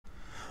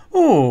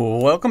Oh,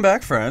 welcome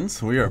back,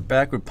 friends. We are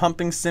back with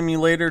Pumping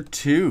Simulator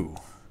 2.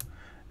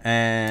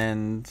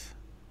 And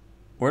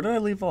where did I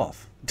leave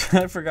off?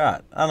 I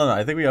forgot. I don't know.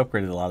 I think we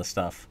upgraded a lot of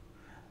stuff.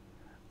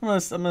 I'm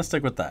gonna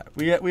stick with that.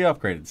 We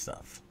upgraded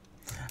stuff.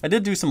 I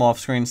did do some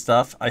off-screen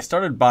stuff. I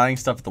started buying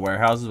stuff at the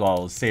warehouses while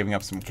I was saving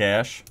up some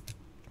cash.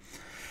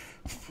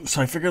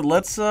 So I figured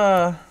let's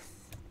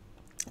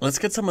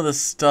get some of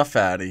this stuff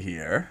out of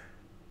here.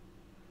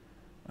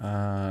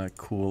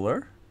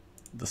 Cooler.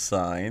 The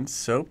signs,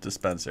 soap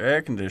dispenser,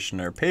 air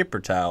conditioner, paper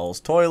towels,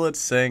 toilets,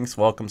 sinks,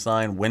 welcome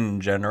sign,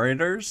 wind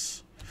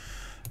generators.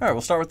 Alright,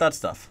 we'll start with that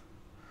stuff.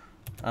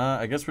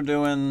 I guess we're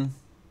doing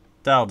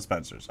towel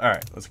dispensers.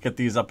 Alright, let's get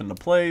these up into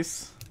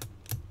place.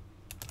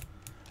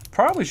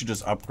 Probably should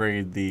just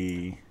upgrade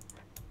the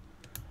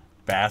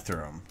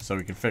bathroom so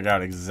we can figure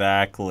out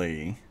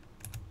exactly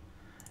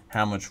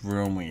how much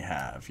room we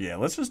have. Yeah,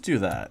 let's just do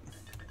that.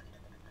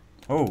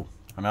 Oh,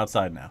 I'm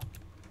outside now.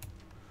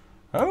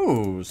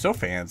 Oh, so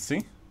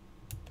fancy.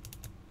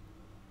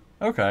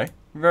 Okay,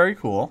 very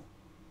cool.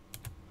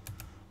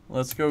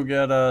 Let's go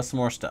get some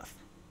more stuff.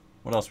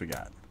 What else we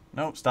got?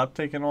 Nope, stop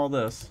taking all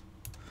this.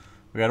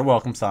 We got a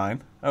welcome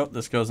sign. Oh,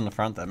 this goes in the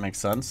front. That makes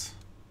sense.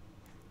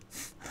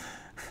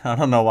 I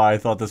don't know why I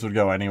thought this would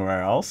go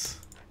anywhere else.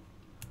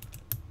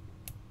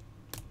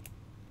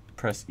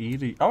 Press E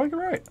to... Oh, you're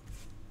right.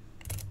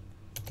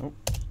 Oh.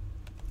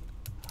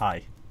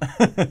 Hi.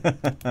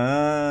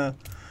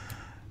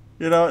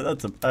 You know,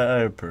 that's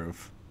I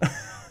approve.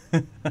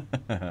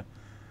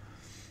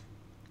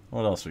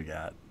 What else we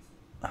got?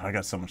 Oh, I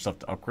got so much stuff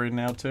to upgrade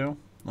now, too.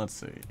 Let's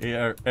see.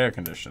 Air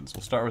conditions.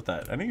 We'll start with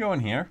that. Any go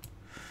in here?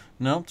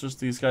 Nope, just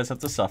these guys have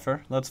to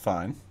suffer. That's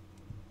fine.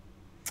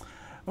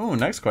 Oh,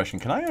 next question.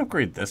 Can I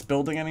upgrade this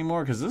building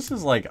anymore? Because this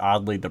is, like,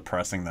 oddly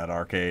depressing, that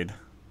arcade.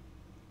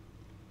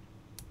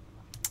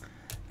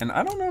 And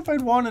I don't know if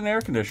I'd want an air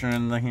conditioner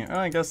in here. Oh,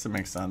 I guess it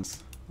makes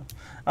sense.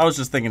 I was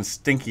just thinking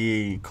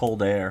stinky,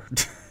 cold air.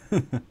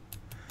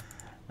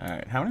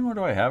 Alright, how many more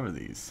do I have of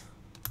these?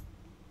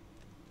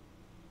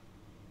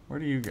 Where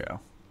do you go?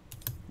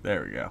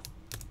 There we go.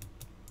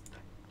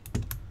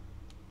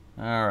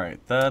 Alright,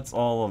 that's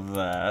all of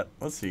that.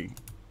 Let's see.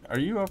 Are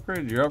you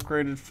upgraded? You're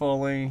upgraded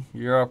fully.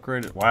 You're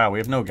upgraded. Wow, we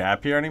have no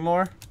gap here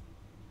anymore?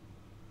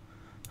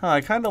 Huh,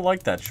 I kind of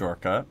like that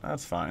shortcut.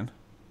 That's fine.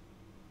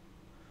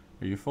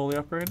 Are you fully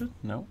upgraded?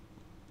 No.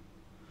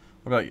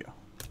 What about you?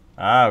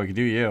 Ah, we can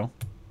do you.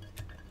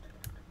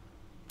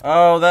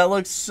 Oh, that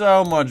looks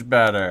so much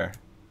better.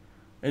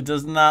 It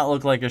does not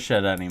look like a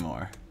shed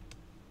anymore.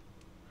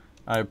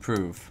 I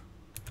approve.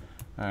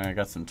 Alright, I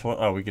got some toilet.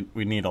 Oh,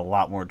 we need a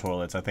lot more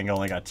toilets. I think I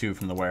only got 2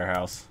 from the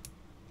warehouse.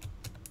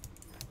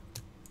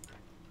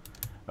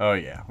 Oh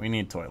yeah, we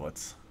need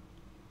toilets.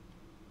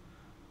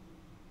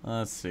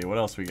 Let's see, what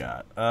else we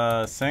got?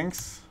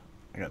 Sinks.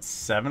 I got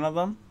 7 of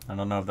them. I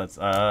don't know if that's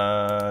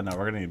no,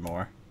 we're gonna need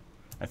more,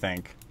 I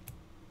think.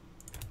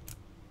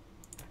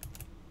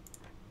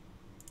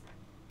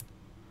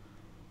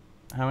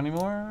 How many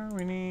more?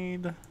 We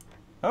need...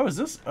 Oh, is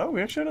this... Oh,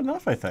 we actually had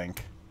enough, I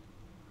think.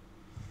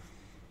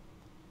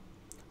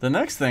 The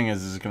next thing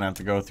is going to have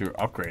to go through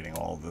upgrading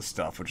all of this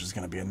stuff, which is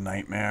going to be a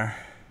nightmare.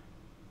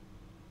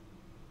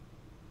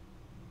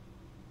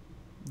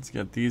 Let's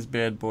get these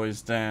bad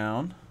boys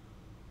down.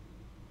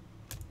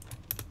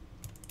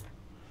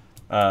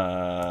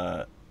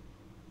 Why?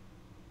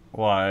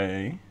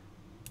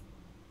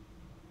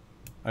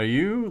 Are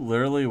you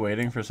literally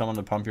waiting for someone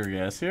to pump your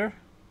gas here?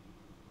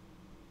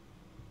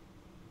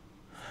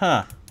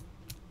 Huh.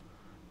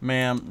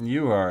 Ma'am,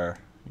 you are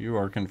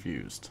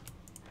confused.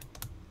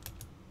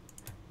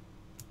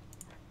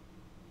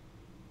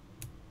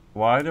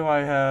 Why do I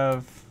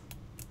have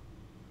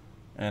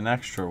an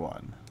extra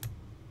one?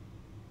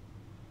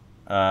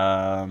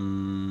 I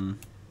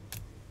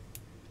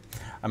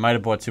might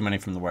have bought too many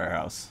from the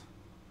warehouse.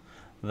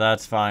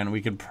 That's fine.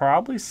 We could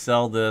probably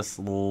sell this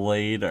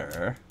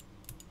later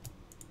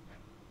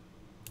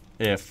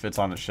if it's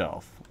on a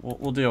shelf.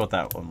 We'll deal with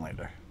that one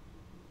later.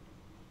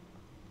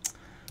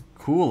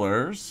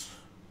 Coolers.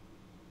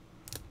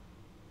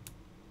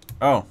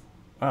 Oh,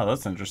 wow,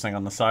 that's interesting.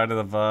 On the side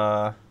of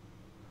the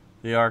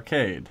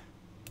arcade.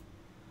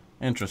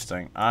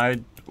 Interesting.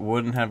 I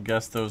wouldn't have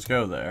guessed those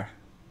go there.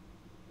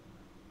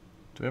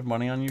 Do we have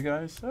money on you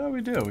guys? Oh,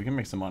 we do. We can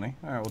make some money.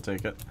 All right, we'll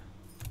take it.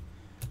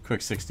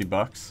 Quick 60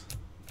 bucks.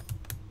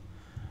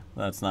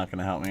 That's not going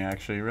to help me,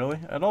 actually, really,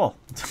 at all.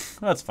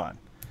 That's fine.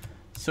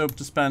 Soap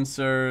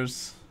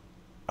dispensers.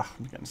 Oh,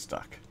 I'm getting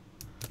stuck.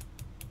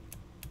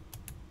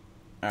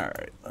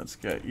 Alright, let's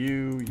get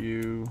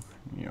you.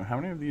 How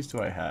many of these do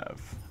I have?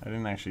 I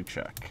didn't actually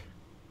check.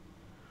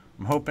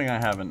 I'm hoping I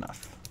have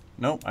enough.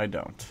 Nope, I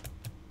don't.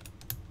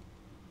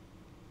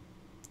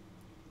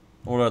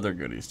 What other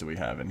goodies do we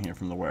have in here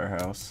from the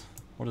warehouse?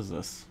 What is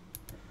this?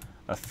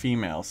 A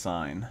female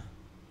sign.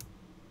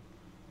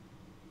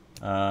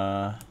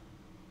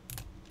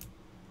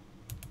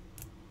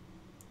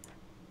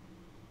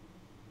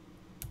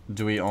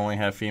 Do we only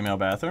have female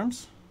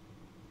bathrooms?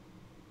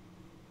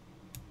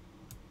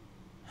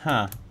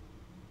 Huh.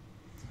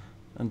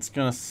 It's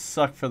gonna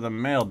suck for the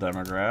male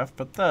demographic,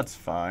 but that's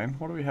fine.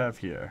 What do we have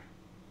here?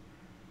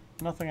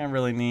 Nothing I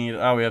really need.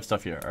 Oh, we have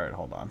stuff here. Alright,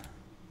 hold on.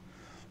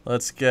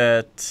 Let's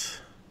get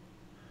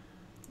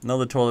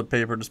another toilet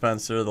paper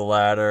dispenser, the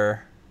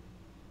ladder,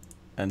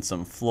 and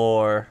some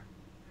floor.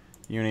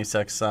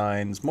 Unisex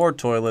signs, more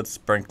toilets,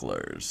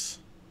 sprinklers.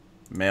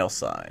 Male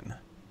sign.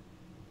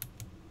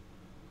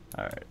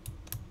 Alright.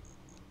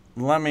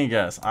 Let me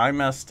guess. I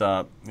messed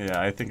up.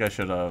 Yeah, I think I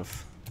should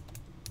have.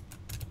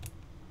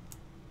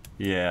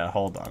 Yeah,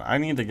 hold on. I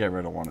need to get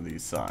rid of one of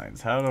these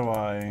signs. How do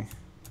I...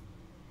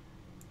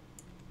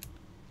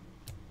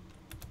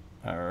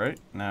 Alright,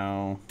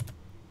 now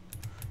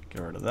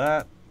get rid of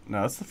that.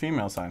 No, that's the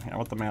female sign. I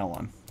want the male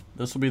one.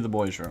 This will be the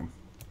boys' room.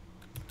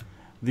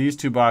 These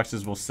two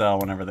boxes will sell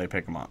whenever they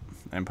pick them up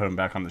and put them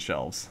back on the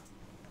shelves.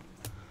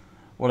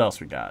 What else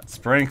we got?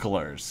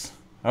 Sprinklers.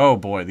 Oh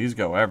boy, these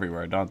go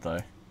everywhere, don't they?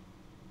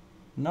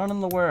 None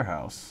in the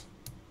warehouse.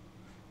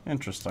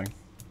 Interesting.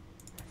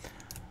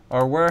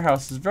 Our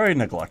warehouse is very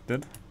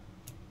neglected.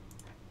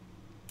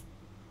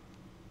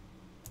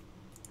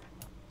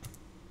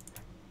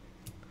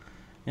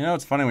 You know,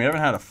 it's funny, we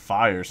haven't had a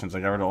fire since I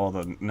got rid of all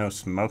the no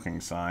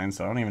smoking signs,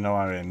 so I don't even know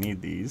why I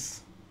need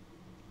these.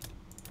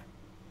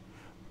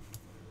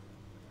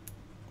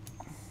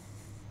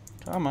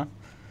 Come on.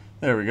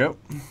 There we go.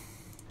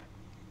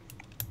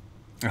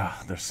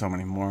 Ah, there's so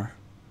many more.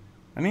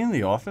 Any in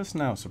the office?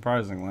 No,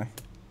 surprisingly.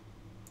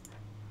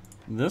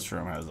 This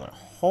room has a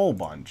whole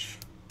bunch.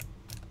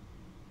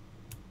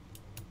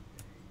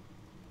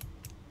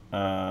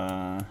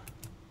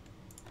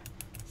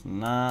 It's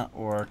not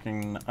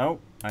working. Oh,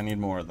 I need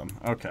more of them.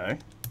 Okay.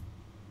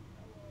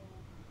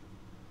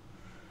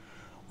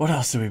 What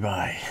else do we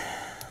buy?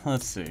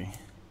 Let's see.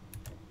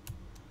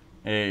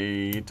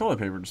 A toilet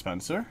paper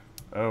dispenser.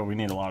 Oh, we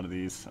need a lot of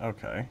these.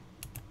 Okay.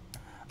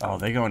 Oh,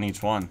 they go in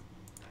each one.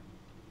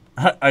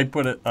 I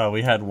put it... Oh,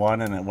 we had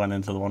one and it went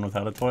into the one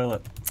without a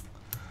toilet.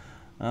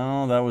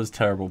 Oh, that was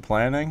terrible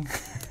planning.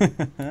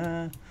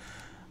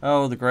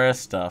 Oh, the grass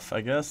stuff.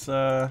 I guess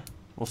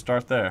we'll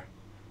start there.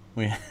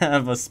 We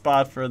have a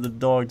spot for the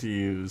dog to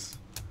use.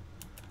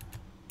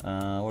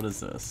 What is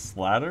this?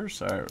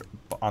 Ladders?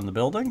 On the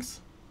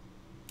buildings?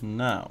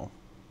 No.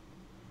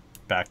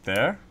 Back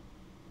there?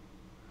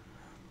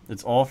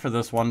 It's all for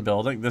this one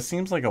building? This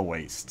seems like a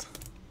waste.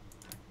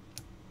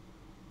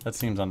 That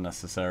seems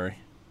unnecessary.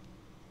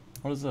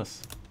 What is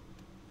this?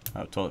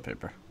 Oh, toilet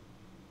paper.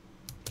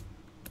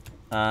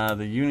 The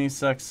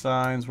unisex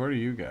signs, where do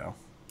you go?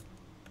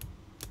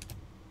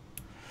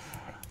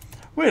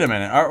 Wait a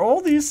minute, are all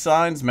these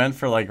signs meant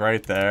for like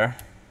right there?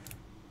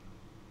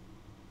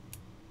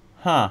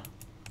 Huh.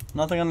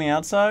 Nothing on the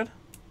outside?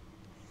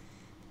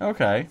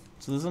 Okay,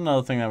 so this is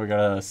another thing that we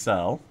gotta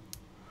sell.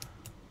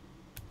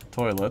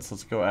 Toilets,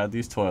 let's go add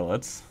these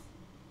toilets.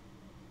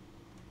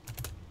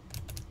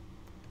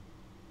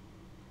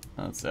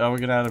 Let's see, oh, we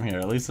can add them here.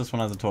 At least this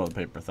one has a toilet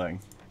paper thing.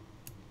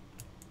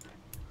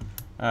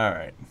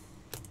 Alright.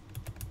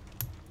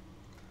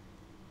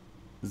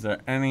 Is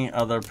there any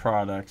other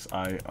products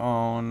I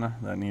own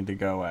that need to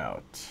go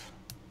out?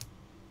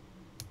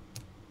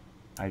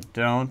 I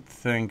don't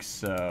think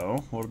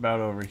so. What about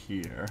over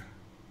here?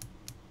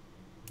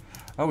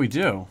 Oh, we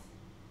do.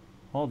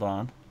 Hold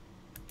on.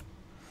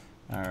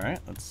 Alright,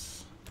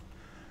 let's...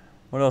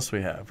 What else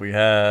we have? We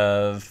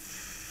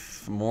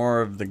have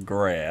more of the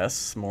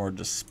grass, more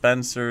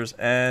dispensers,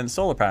 and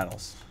solar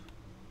panels.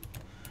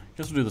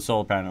 Guess we'll do the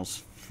solar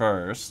panels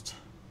first.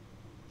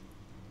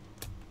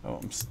 Oh,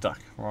 I'm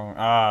stuck. Wrong.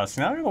 Ah, see,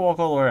 now I gotta walk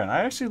all the way around.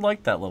 I actually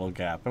like that little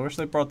gap. I wish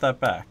they brought that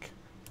back.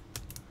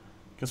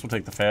 Guess we'll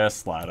take the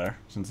fast ladder,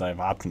 since I have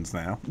options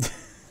now.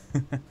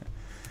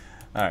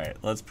 Alright,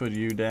 let's put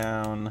you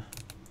down.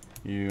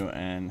 You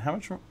and... How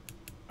much room?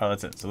 Oh,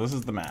 that's it. So this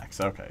is the max.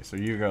 Okay, so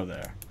you go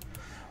there.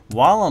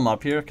 While I'm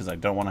up here, because I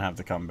don't want to have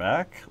to come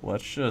back,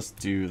 let's just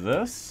do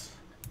this.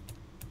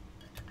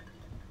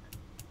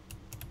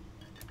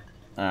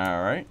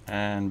 Alright,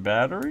 and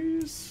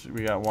batteries?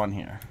 We got one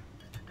here.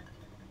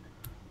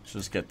 Let's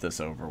just get this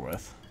over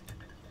with.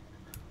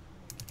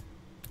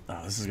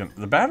 Oh, this is gonna...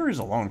 The batteries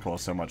alone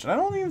cost so much. And I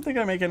don't even think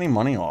I make any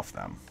money off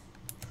them.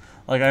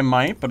 Like, I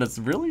might, but it's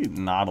really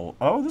not...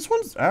 Oh, this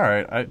one's...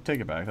 Alright, I take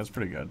it back. That's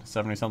pretty good.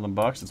 70-something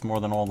bucks. It's more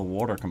than all the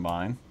water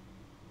combined.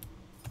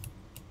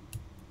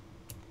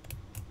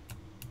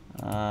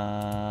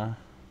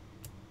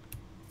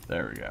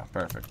 There we go.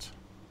 Perfect.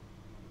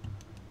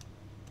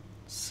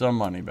 Some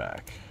money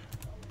back.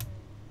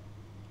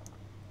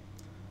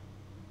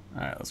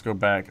 Alright, let's go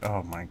back.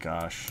 Oh my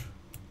gosh.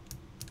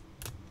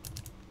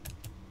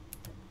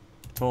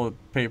 Toilet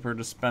paper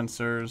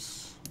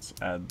dispensers. Let's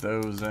add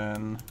those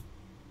in.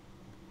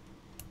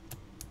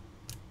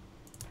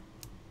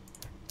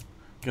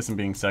 Guess I'm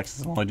being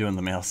sexist. I'm only doing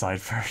the male side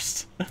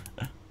first.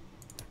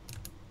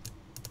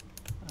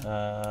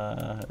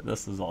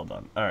 This is all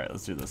done. Alright,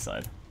 let's do this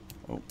side.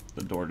 Oh,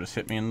 the door just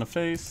hit me in the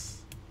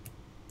face.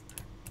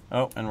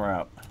 Oh, and we're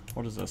out.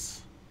 What is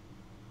this?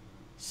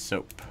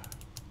 Soap.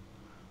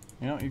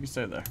 You know, you can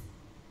stay there.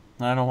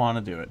 I don't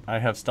want to do it. I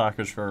have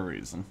stockers for a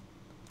reason.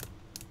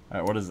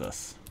 Alright, what is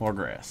this? More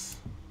grass.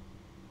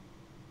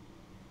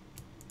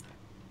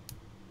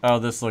 Oh,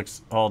 this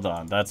looks... Hold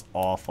on. That's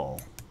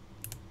awful.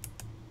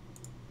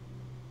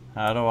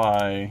 How do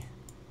I...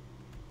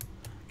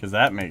 Because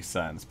that makes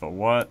sense, but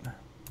what?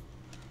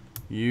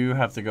 You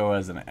have to go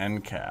as an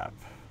end cap.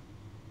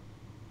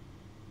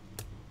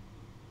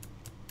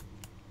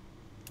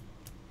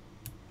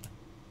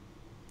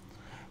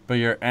 But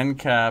your end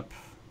cap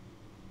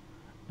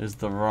is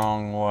the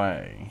wrong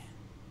way.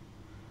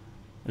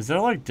 Is there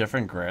like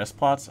different grass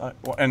plots?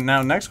 And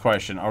now next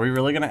question, are we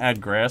really going to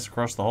add grass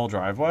across the whole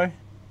driveway?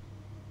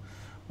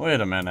 Wait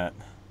a minute.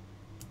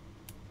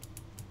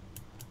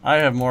 I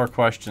have more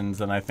questions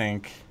than I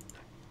think.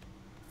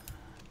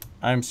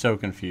 I'm so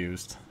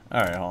confused.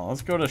 Alright, hold on.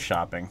 Let's go to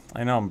shopping.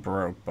 I know I'm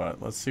broke,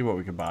 but let's see what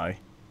we could buy.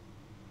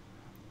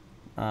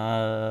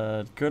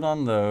 Good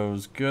on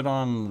those. Good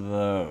on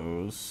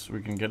those.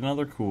 We can get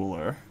another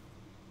cooler.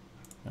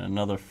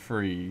 Another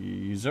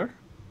freezer.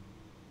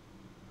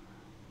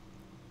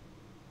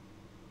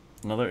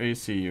 Another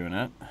AC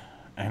unit.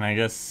 And I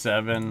guess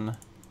 7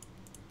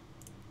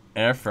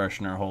 air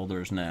freshener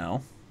holders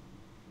now.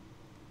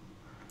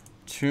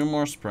 2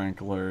 more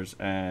sprinklers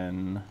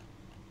and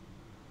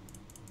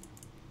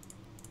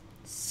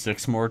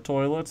 6 more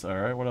toilets.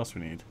 Alright, what else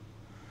we need?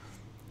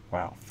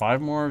 Wow,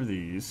 5 more of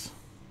these.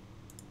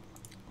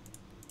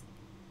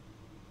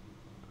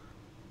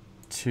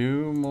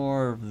 2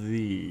 more of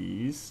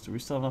these. Do we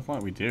still have enough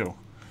money? We do.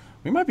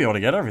 We might be able to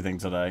get everything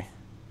today.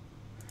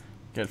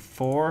 Get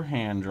 4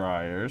 hand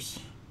dryers.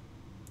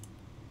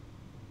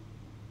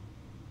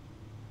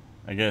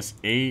 I guess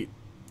 8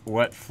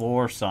 wet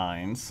floor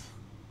signs.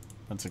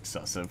 That's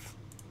excessive.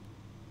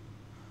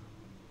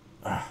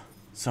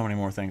 So many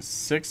more things.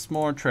 6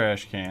 more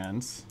trash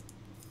cans.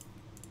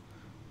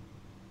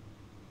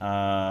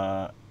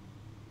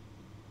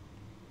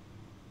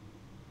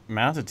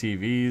 Mounted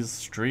TVs,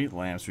 street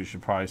lamps we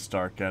should probably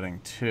start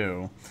getting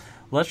too.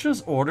 Let's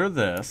just order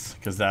this,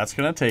 because that's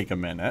going to take a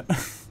minute.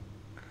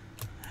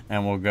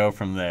 And we'll go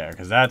from there,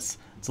 because it's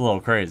a little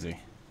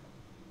crazy.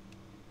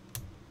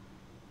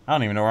 I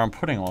don't even know where I'm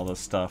putting all this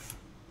stuff.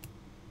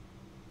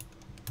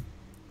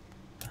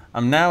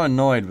 I'm now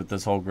annoyed with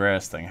this whole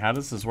grass thing. How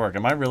does this work?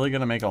 Am I really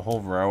going to make a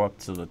whole row up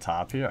to the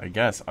top here? I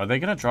guess. Are they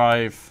going to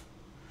drive?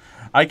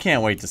 I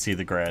can't wait to see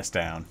the grass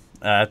down.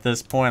 At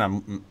this point,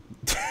 I'm...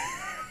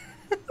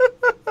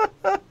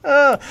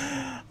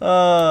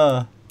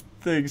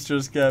 things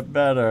just get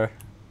better.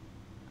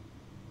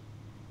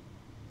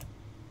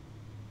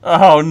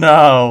 Oh,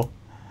 no.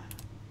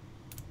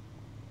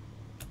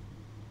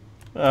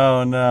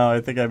 Oh, no.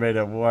 I think I made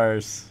it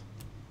worse.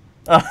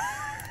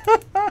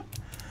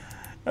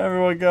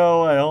 Everyone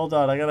go away. Hold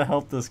on. I gotta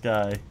help this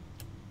guy.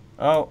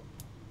 Oh.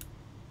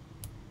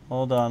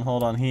 Hold on.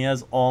 Hold on. He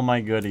has all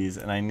my goodies,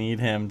 and I need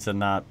him to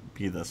not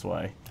be this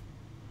way.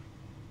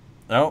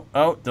 Oh.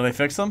 Oh. Did I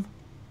fix him?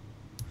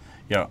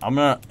 Yo,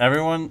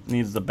 everyone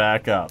needs to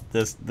back up.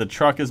 The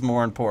truck is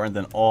more important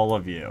than all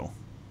of you.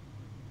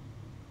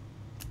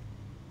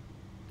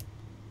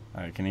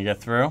 Alright, can you get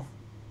through?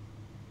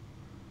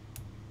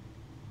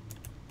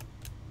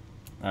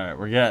 Alright,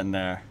 we're getting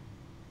there.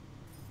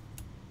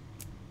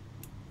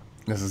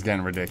 This is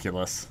getting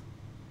ridiculous.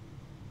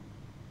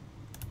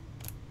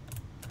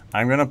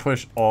 I'm gonna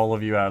push all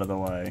of you out of the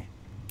way.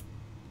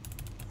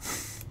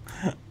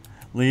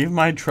 Leave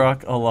my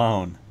truck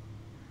alone.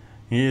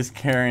 He is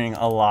carrying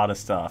a lot of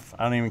stuff.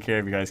 I don't even care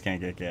if you guys can't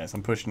get gas.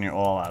 I'm pushing you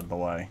all out of the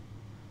way.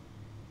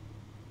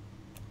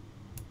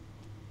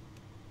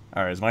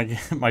 Alright,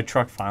 is my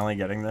truck finally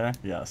getting there?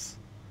 Yes.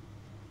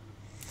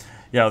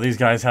 Yo, these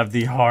guys have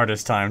the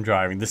hardest time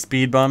driving. The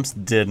speed bumps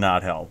did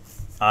not help.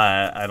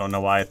 I don't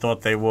know why I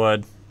thought they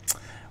would.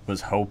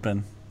 Was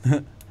hoping.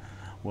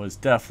 Was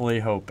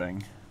definitely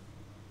hoping.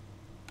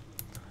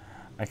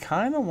 I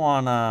kind of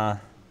want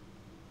to...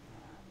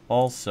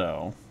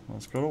 Also,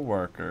 let's go to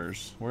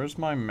workers. Where's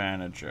my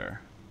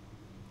manager?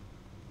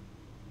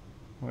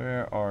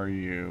 Where are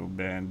you,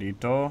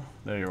 Bandito?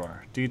 There you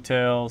are.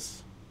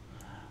 Details.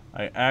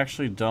 I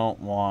actually don't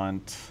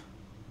want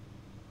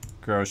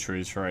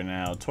groceries for right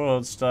now.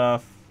 Toilet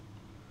stuff.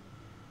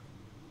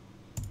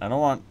 I don't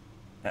want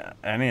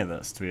any of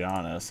this, to be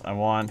honest. I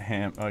want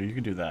him... Oh, you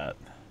can do that.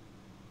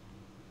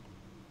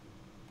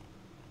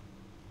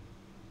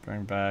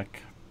 Bring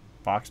back...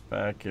 Box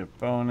back, give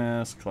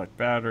bonus, collect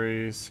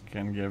batteries,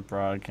 can give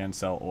broad, can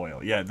sell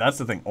oil. Yeah, that's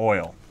the thing,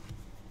 oil.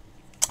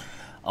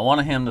 I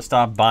want him to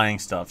stop buying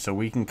stuff so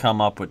we can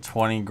come up with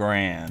 20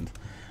 grand.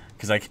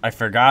 Because I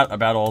forgot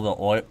about all the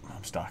oil...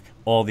 I'm stuck.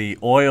 All the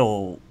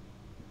oil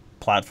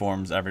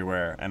platforms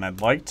everywhere. And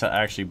I'd like to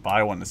actually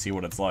buy one to see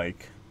what it's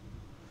like.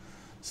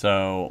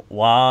 So,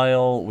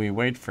 while we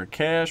wait for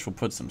cash, we'll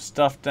put some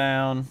stuff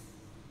down.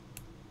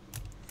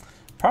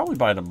 Probably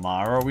by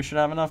tomorrow we should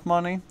have enough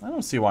money. I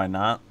don't see why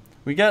not.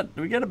 We get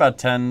about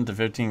 10 to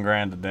 15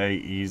 grand a day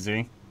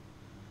easy.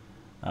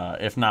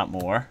 If not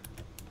more.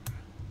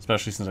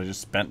 Especially since I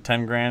just spent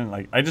 10 grand.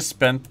 Like, I just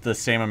spent the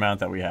same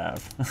amount that we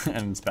have.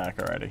 And it's back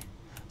already.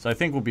 So I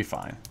think we'll be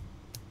fine.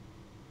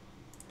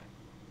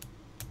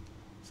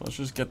 So let's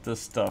just get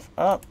this stuff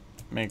up.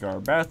 Make our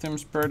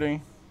bathrooms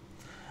pretty.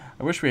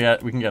 I wish we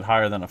can get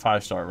higher than a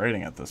 5-star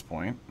rating at this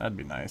point. That'd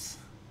be nice.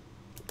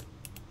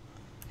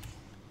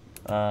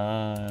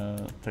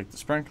 Take the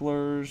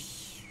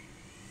sprinklers.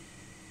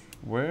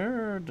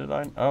 Where did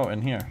I... Oh,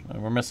 in here.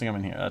 We're missing them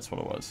in here. That's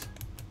what it was.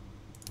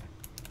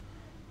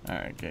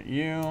 Alright, get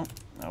you.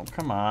 Oh,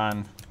 come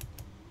on.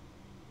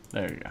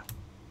 There you go.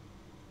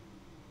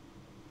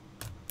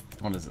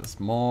 What is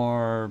this?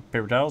 More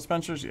paper towel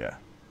dispensers? Yeah.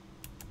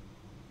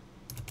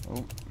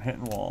 Oh,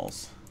 hitting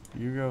walls.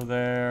 You go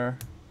there.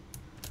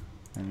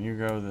 And you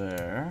go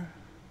there.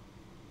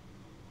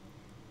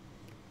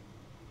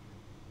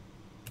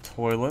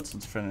 Toilets.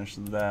 Let's finish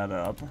that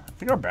up. I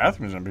think our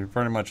bathroom's going to be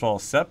pretty much all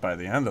set by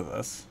the end of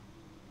this.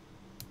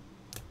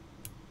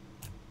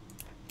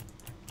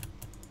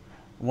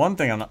 One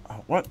thing I'm not...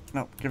 Oh, what?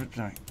 No, give it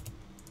to me.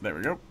 There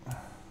we go.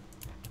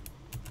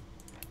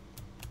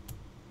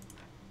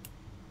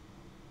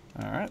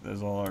 Alright,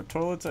 there's all our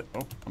toilets.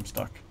 Oh, I'm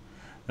stuck.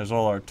 There's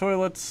all our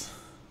toilets.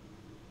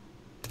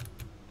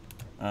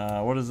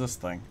 What is this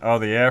thing? Oh,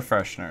 the air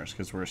fresheners,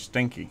 because we're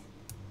stinky.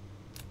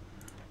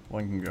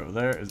 One can go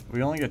there.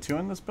 We only get 2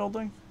 in this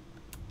building?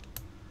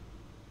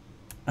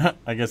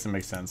 I guess it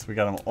makes sense. We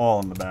got them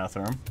all in the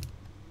bathroom.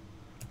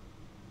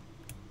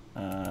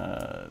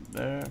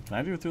 There. Can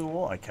I do it through the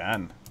wall? I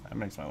can. That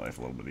makes my life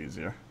a little bit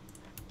easier.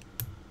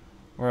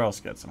 Where else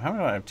gets them? How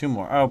many do I have? 2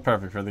 more. Oh,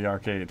 perfect for the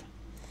arcade.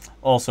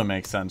 Also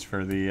makes sense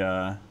for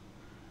the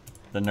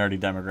nerdy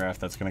demographic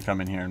that's going to come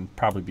in here and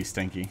probably be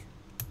stinky.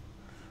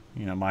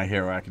 You know, My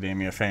Hero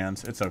Academia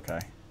fans. It's okay.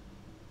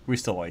 We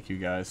still like you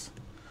guys.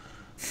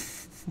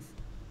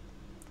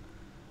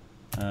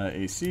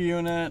 AC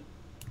unit.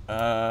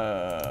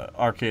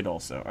 Arcade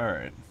also.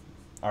 Alright.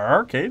 Our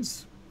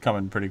arcade's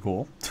coming pretty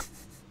cool.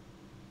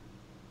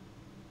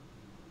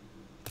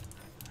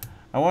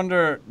 I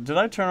wonder, did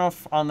I turn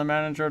off on the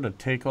manager to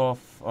take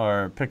off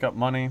or pick up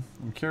money?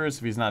 I'm curious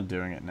if he's not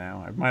doing it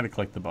now. I might have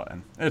clicked the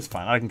button. It's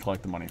fine. I can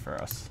collect the money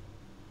for us.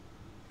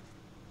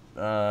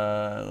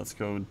 Let's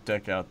go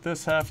deck out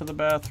this half of the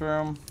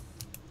bathroom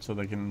so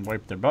they can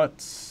wipe their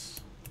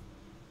butts.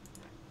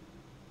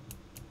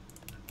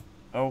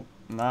 Oh,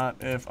 not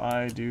if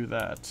I do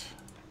that.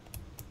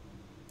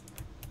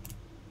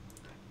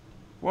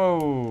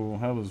 Whoa,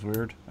 that was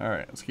weird.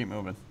 Alright, let's keep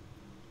moving.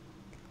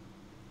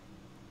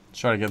 Let's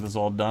try to get this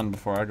all done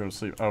before I go to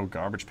sleep. Oh,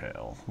 garbage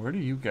pail. Where do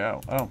you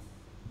go? Oh,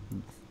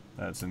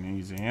 that's an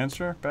easy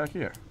answer. Back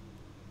here.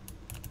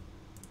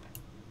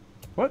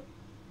 What?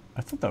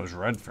 I thought that was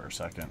red for a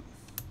second.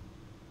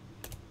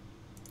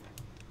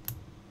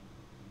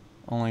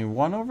 Only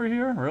one over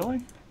here?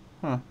 Really?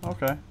 Huh,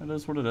 okay. It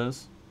is what it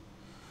is.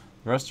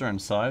 The rest are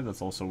inside.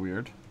 That's also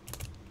weird.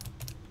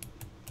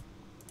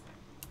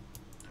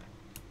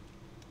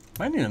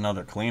 Might need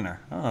another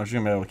cleaner. I don't know if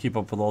you're going to be able to keep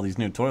up with all these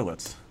new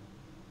toilets.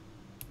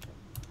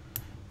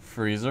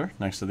 Freezer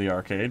next to the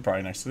arcade.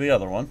 Probably next to the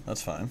other one.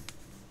 That's fine.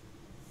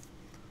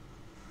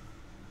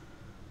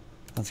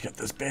 Let's get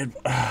this bed.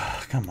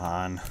 Come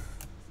on.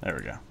 There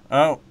we go.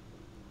 Oh.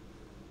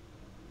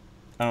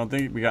 I don't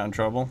think we got in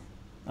trouble.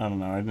 I don't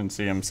know. I didn't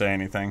see him say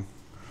anything.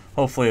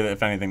 Hopefully,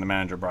 if anything, the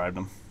manager bribed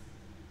him.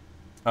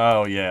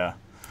 Oh, yeah.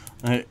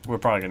 We're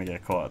probably going to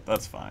get caught.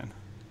 That's fine.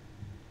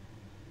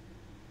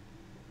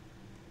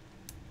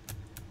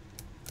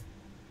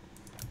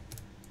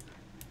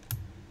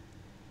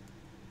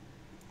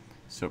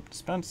 Soap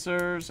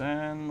dispensers,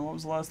 and what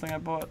was the last thing I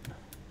bought?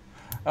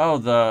 Oh,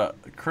 the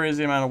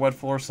crazy amount of wet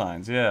floor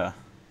signs, yeah.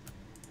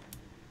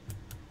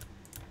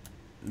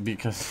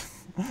 Because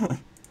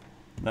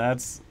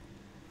that's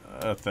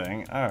a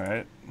thing.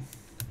 Alright.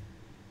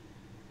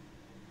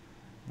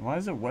 Why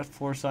is it wet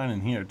floor sign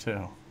in here,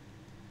 too?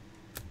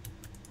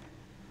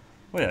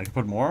 Wait, I can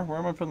put more? Where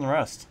am I putting the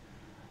rest?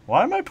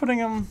 Why am I putting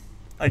them?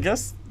 I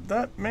guess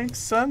that makes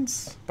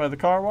sense by the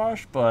car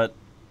wash, but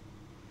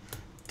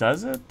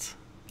does it?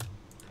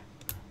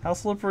 How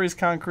slippery is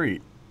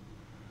concrete?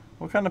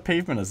 What kind of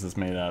pavement is this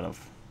made out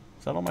of?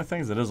 Is that all my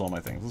things? It is all my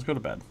things. Let's go to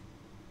bed.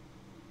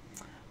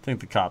 I think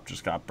the cop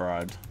just got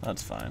bribed.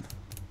 That's fine.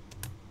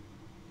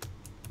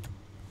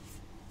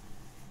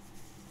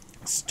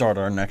 Start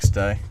our next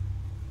day.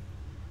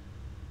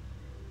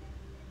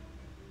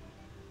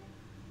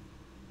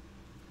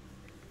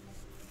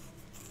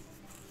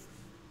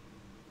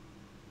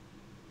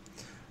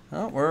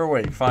 Oh, we're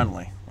awake,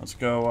 finally. Let's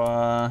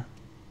go,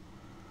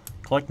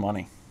 collect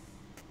money.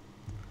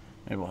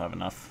 Maybe we'll have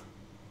enough.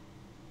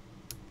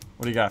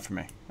 What do you got for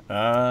me?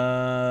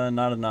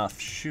 Not enough.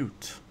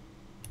 Shoot.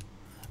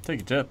 Take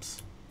your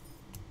tips.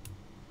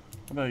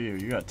 What about you?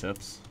 You got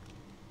tips.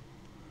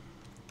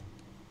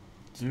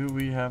 Do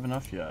we have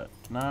enough yet?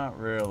 Not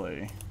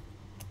really.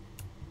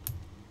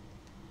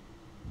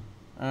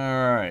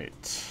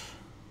 Alright.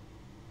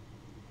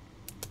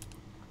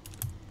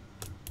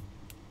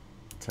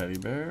 Teddy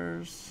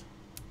bears.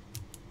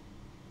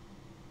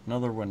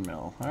 Another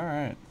windmill.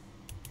 Alright.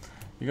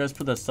 You guys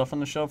put that stuff on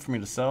the shelf for me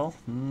to sell?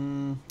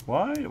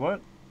 Why? What?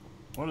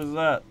 What is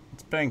that?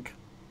 It's pink.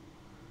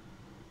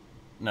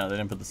 No, they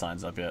didn't put the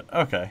signs up yet.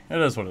 Okay, it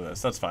is what it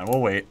is. That's fine.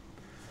 We'll wait.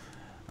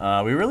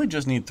 We really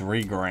just need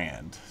 3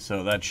 grand.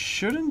 So that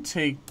shouldn't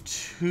take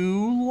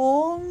too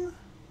long.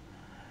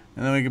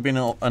 And then we could be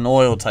an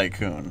oil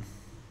tycoon.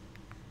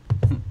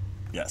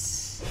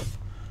 Yes.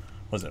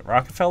 Was it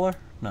Rockefeller?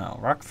 No,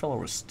 Rockefeller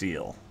was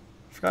steel.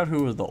 I forgot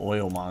who the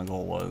oil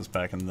Mongol was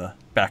back in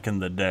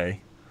the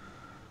day.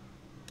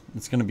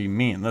 It's gonna be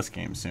me in this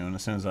game soon.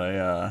 As soon as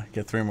I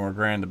get 3 more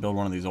grand to build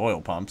one of these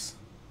oil pumps.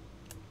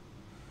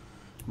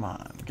 Come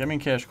on, get me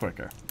cash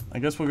quicker. I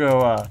guess we'll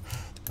go.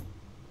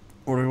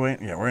 What are we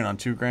waiting? Yeah, we're in on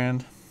 2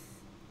 grand.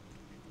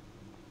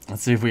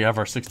 Let's see if we have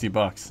our 60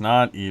 bucks.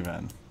 Not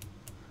even.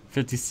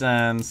 50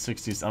 cents,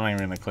 60. I'm not even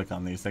gonna click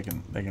on these. They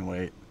can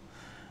wait.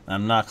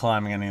 I'm not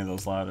climbing any of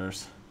those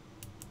ladders.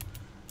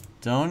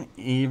 Don't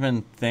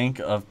even think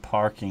of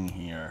parking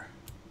here.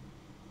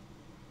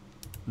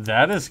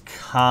 That is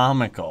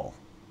comical.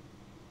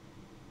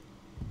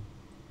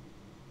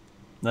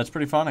 That's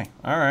pretty funny.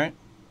 All right.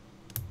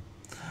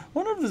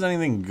 Wonder if there's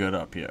anything good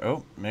up here.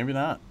 Oh, maybe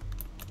not.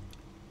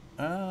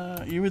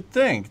 You would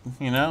think,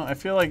 you know. I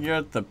feel like you're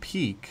at the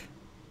peak.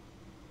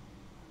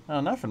 Oh,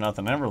 not for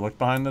nothing. I never looked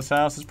behind this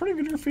house. It's pretty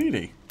good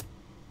graffiti.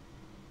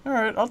 All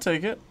right, I'll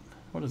take it.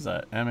 What is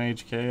that?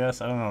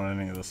 MHKS? I don't know what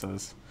any of this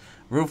is.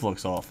 Roof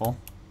looks awful.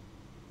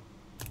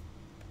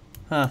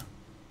 Huh.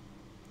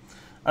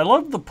 I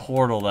love the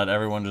portal that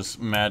everyone just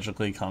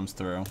magically comes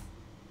through.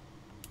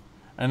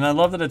 And I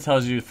love that it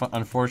tells you,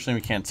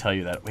 unfortunately, we can't tell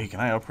you that. Wait, can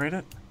I upgrade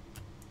it?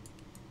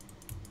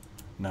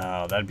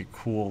 No, that'd be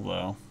cool,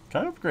 though.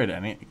 Can I upgrade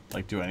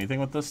do anything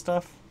with this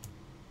stuff?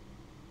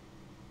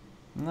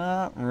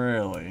 Not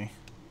really.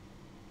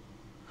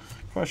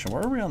 Question,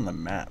 where are we on the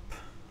map?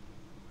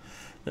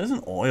 There's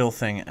an oil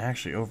thing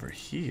actually over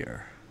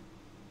here.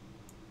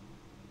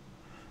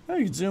 Oh,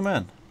 you can zoom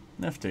in.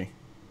 Nifty.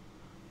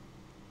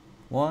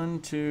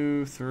 1,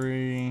 2,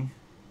 3,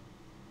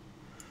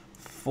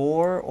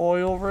 4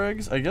 oil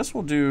rigs. I guess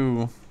we'll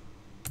do...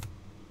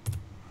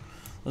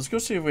 Let's go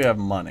see if we have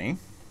money.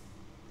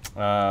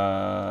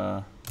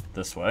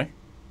 This way.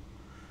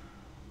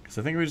 Because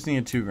I think we just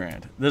need 2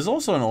 grand. There's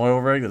also an oil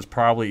rig that's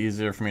probably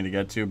easier for me to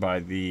get to by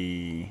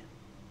the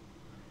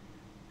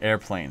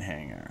airplane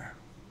hangar.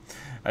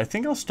 I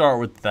think I'll start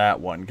with that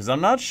one. Because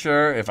I'm not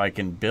sure if I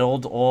can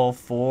build all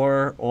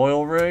 4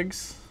 oil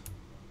rigs.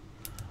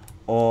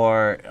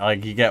 Or,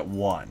 like, you get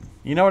 1.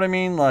 You know what I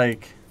mean?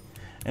 Like,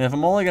 and if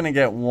I'm only going to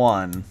get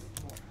 1,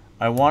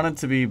 I want it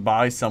to be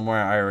by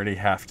somewhere I already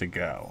have to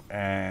go.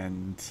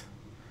 And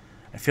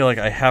I feel like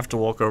I have to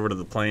walk over to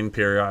the plane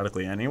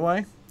periodically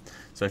anyway.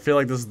 So I feel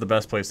like this is the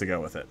best place to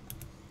go with it.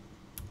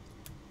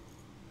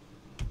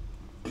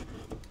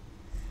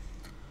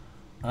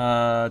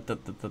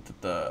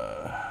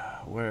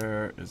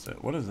 Where is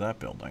it? What is that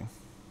building?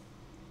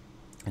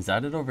 Is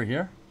that it over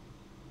here?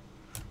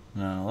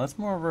 No, that's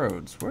more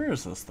roads. Where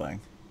is this thing?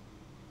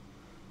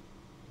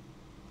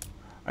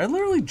 I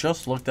literally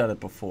just looked at it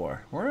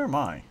before. Where am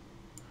I?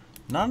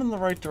 Not in the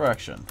right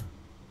direction.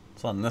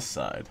 It's on this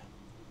side.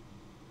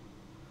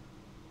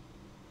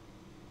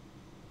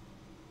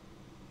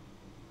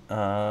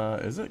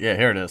 Is it? Yeah,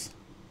 here it is.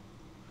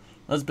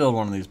 Let's build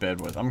one of these bad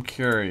boys. I'm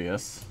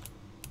curious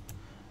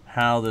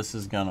how this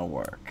is gonna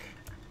work.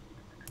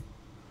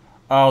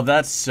 Oh,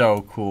 that's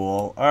so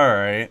cool.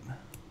 Alright.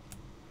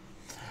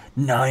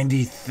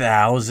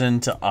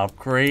 90,000 to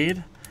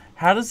upgrade?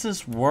 How does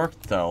this work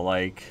though?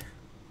 Like,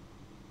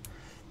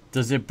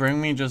 does it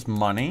bring me just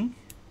money?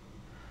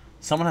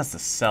 Someone has to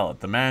sell it.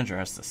 The manager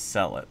has to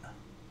sell it.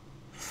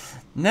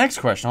 Next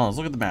question. Hold on, let's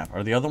look at the map.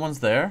 Are the other ones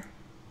there?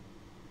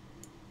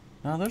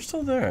 No, they're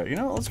still there. You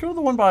know, let's go to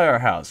the one by our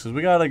house. Because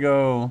we got to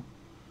go...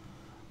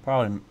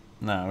 Probably...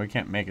 No, we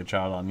can't make a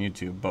child on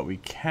YouTube. But we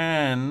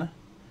can...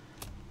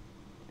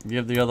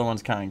 give the other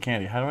ones cotton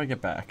candy. How do I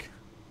get back?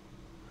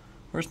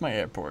 Where's my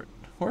airport?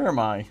 Where am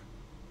I?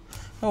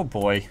 Oh,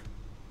 boy.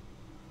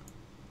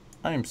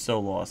 I am so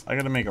lost. I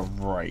got to make a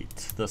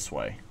right this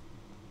way.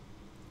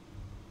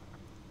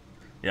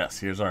 Yes,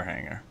 here's our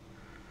hangar.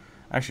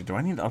 Actually, do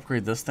I need to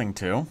upgrade this thing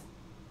too?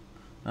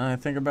 Now I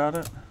think about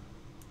it.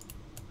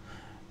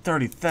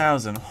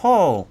 30,000.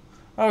 Oh,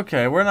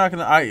 okay. We're not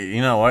gonna.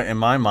 You know what? In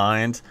my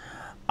mind,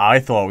 I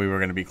thought we were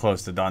gonna be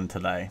close to done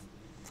today.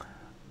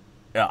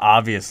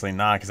 Obviously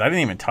not, because I didn't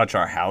even touch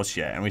our house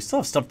yet, and we still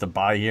have stuff to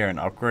buy here and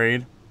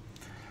upgrade.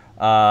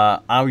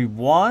 I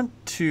want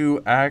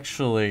to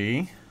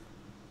actually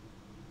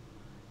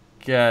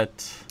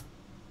get.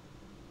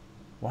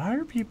 Why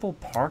are people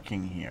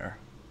parking here?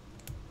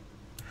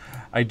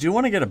 I do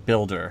want to get a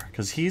builder,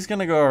 because he's going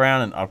to go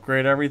around and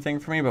upgrade everything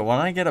for me. But when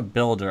I get a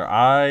builder,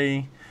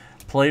 I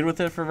played with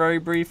it for very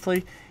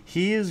briefly.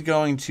 He is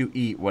going to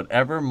eat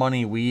whatever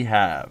money we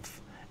have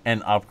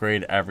and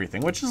upgrade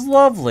everything, which is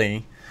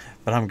lovely.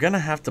 But I'm going to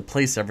have to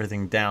place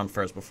everything down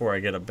first before I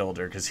get a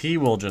builder, because he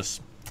will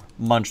just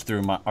munch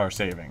through our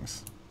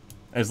savings.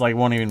 It's like,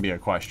 won't even be a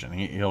question.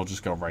 He'll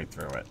just go right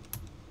through it.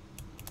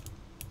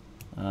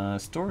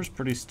 Store's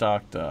pretty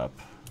stocked up.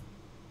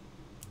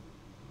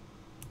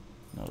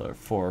 Another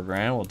 4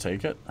 grand, we'll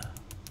take it.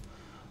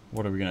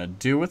 What are we going to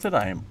do with it?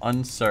 I am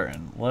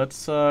uncertain.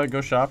 Let's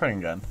go shopping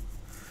again.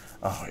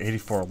 Oh,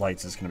 84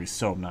 lights is going to be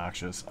so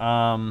obnoxious.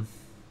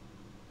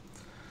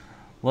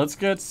 Let's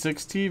get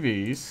 6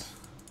 TVs.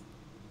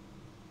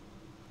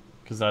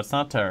 Because that's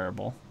not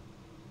terrible.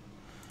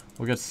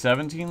 We'll get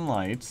 17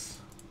 lights.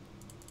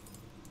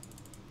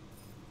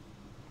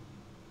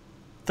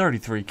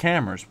 33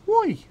 cameras.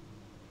 Whoi!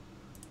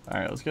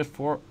 Alright, let's get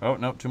 4. Oh,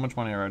 no, too much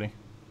money already.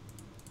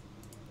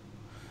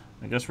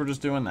 I guess we're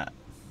just doing that.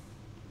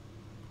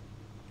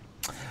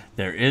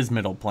 There is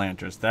middle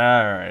planters.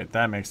 Alright,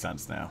 that makes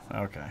sense now.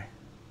 Okay.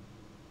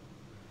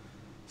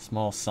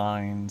 Small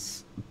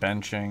signs,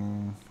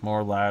 benching,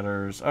 more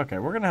ladders. Okay,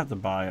 we're going to have to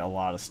buy a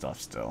lot of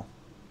stuff still.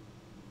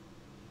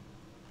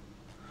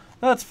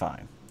 That's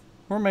fine.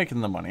 We're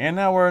making the money. And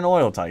now we're an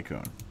oil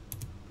tycoon.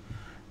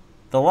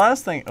 The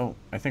last thing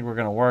I think we're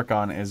going to work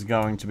on is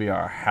going to be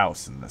our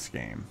house in this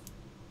game.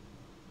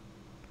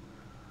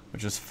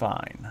 Which is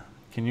fine.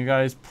 Can you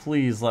guys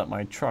please let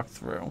my truck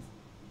through?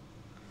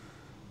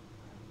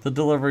 The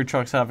delivery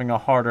truck's having a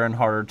harder and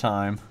harder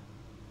time.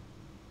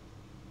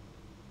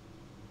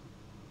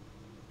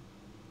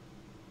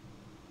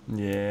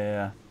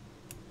 Yeah.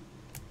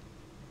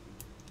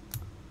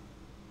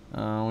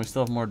 We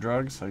still have more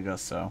drugs? I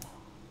guess so.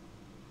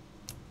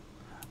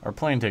 Our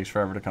plane takes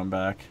forever to come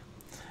back.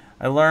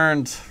 I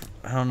learned,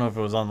 I don't know if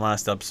it was on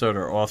last episode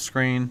or off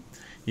screen,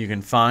 you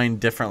can find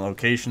different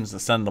locations to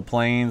send the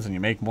planes and you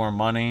make more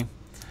money.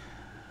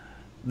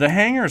 The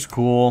hangar's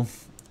cool,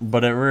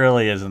 but it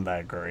really isn't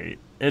that great.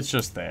 It's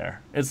just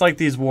there. It's like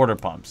these water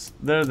pumps.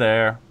 They're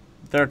there.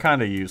 They're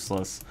kind of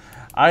useless.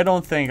 I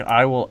don't think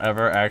I will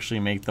ever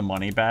actually make the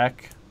money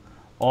back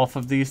off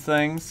of these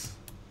things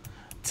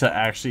to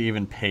actually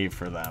even pay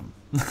for them.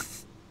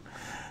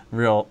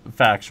 Real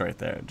facts right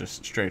there.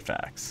 Just straight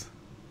facts.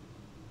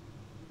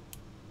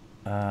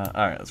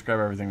 Alright, let's grab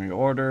everything we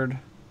ordered.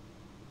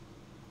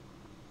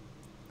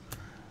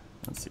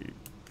 Let's see.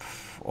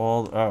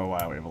 Oh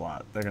wow, we have a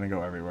lot. They're gonna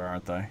go everywhere,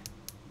 aren't they?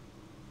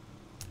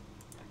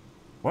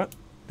 What?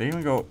 They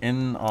even go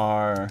in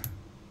our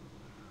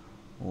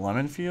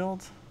lemon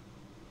field?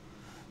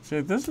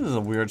 See, this is a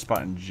weird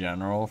spot in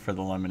general for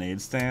the lemonade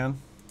stand.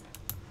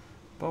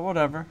 But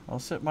whatever. I'll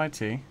sip my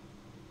tea.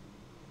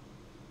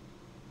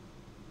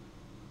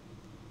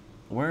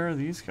 Where are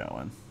these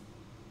going?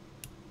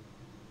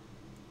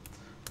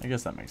 I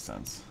guess that makes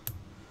sense.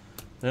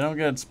 They don't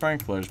get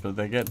sprinklers, but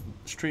they get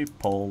street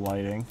pole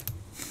lighting.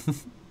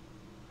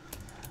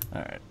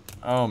 Alright.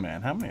 Oh,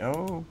 man. How many?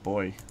 Oh,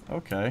 boy.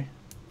 Okay.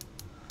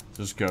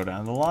 Just go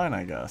down the line,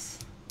 I guess.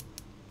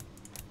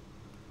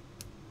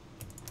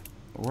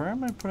 Where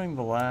am I putting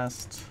the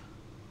last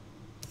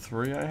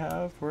 3 I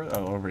have? Where?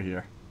 Oh, over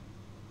here.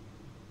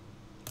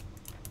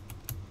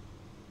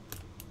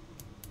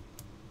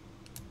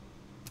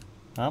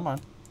 Come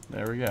on.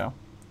 There we go.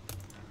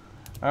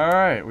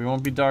 Alright, we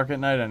won't be dark at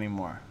night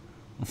anymore.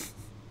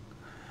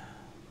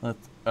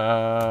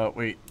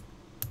 Wait.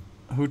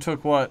 Who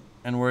took what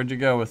and where'd you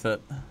go with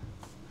it?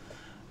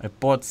 I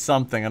bought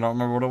something. I don't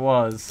remember what it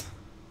was.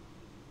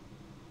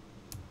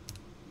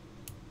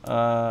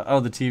 Oh,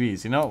 the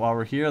TVs. You know what? While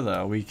we're here,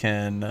 though, we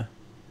can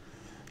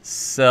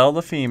sell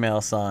the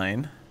female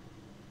sign,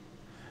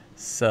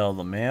 sell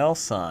the male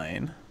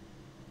sign,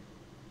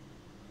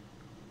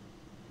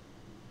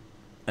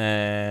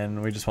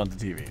 and we just want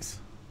the TVs.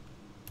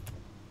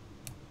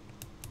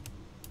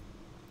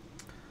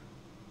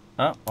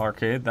 Oh,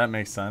 arcade. That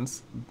makes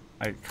sense.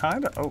 I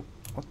kind of... Oh,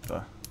 what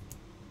the...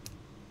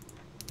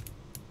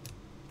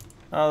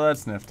 Oh,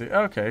 that's nifty.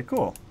 Okay,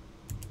 cool.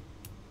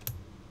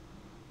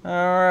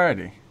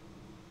 Alrighty.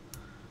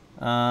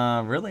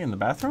 Really? In the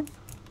bathroom?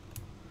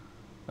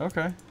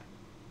 Okay.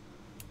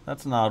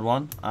 That's an odd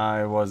one.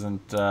 I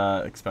wasn't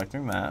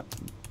expecting that.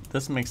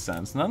 This makes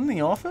sense. None in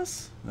the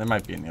office? They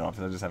might be in the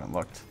office. I just haven't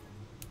looked.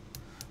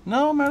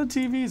 No, I'm out of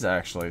TVs,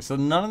 actually. So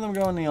none of them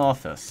go in the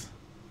office.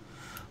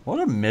 What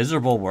a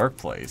miserable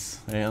workplace.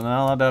 You're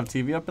not allowed to have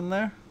TV up in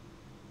there?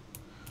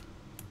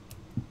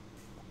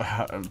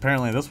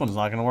 Apparently this one's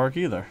not going to work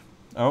either.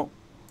 Oh.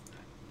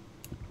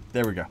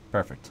 There we go.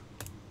 Perfect.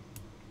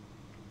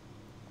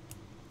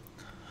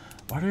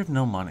 Why do we have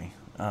no money?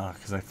 Oh,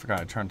 because I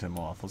forgot I turned him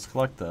off. Let's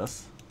collect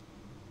this.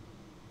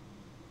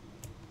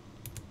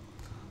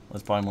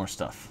 Let's buy more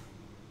stuff.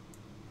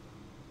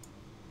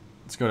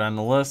 Let's go down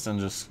the list and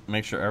just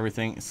make sure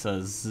everything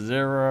says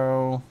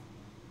 0.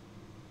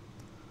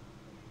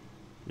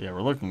 Yeah,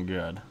 we're looking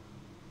good.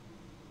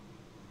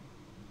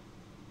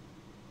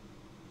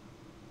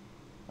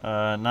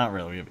 Not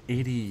really. We have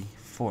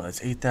 84.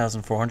 That's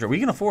 8,400. We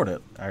can afford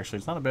it. Actually,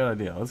 it's not a bad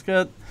idea. Let's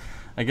get,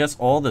 I guess,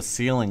 all the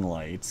ceiling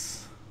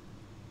lights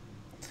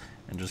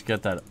and just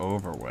get that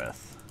over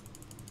with.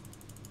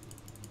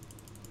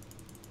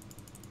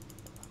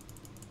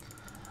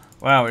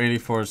 Wow,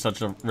 84 is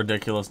such a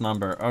ridiculous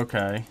number.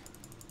 Okay.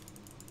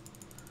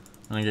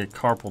 I'm gonna get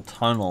carpal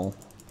tunnel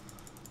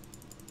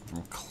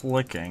from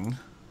clicking.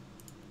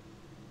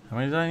 How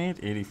many did I need?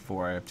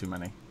 84. I have too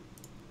many.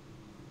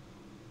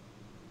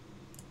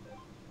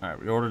 Alright,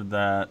 we ordered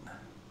that.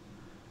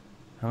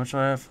 How much do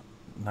I have?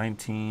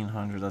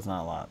 1,900. That's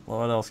not a lot. Well,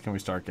 what else can we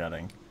start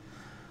getting?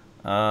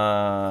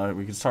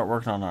 We can start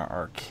working on our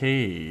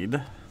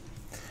arcade.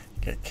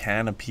 Get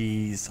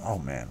canopies. Oh,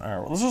 man. All right,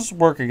 well, let's just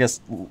work, I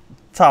guess,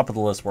 top of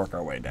the list, work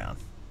our way down.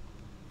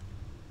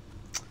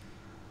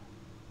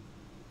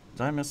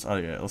 Did I miss? Oh,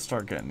 yeah. Let's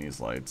start getting these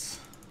lights.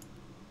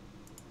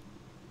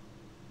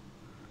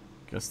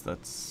 Guess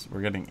that's... We're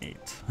getting 8.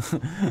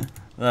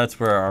 That's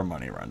where our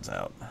money runs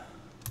out.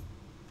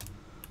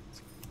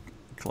 Let's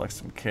collect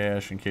some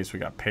cash in case we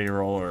got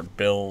payroll or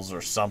bills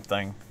or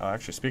something. Oh,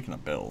 actually, speaking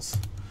of bills.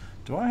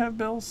 Do I have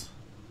bills?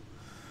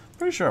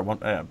 Pretty sure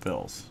I have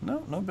bills.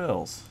 No, no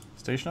bills.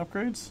 Station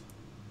upgrades?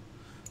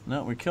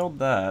 No, we killed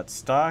that.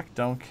 Stock,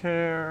 don't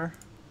care.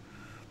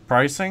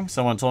 Pricing?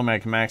 Someone told me I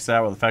can max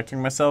that with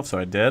affecting myself, so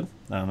I did.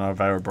 I don't know if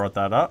I ever brought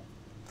that up.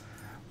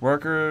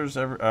 Workers,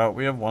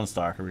 we have 1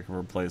 stocker we can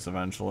replace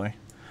eventually.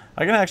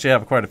 I can actually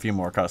have quite a few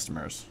more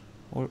customers.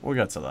 We'll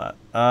get to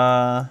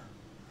that.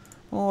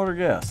 We'll order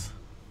gas.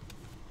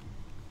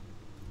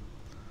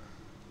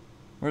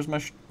 Where's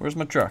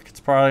my truck? It's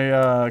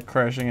probably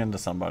crashing into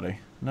somebody.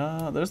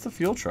 No, there's the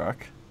fuel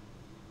truck.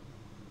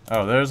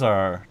 Oh, there's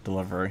our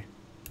delivery.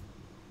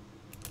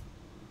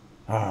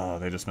 Oh,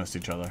 they just missed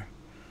each other.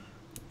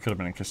 Could have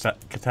been a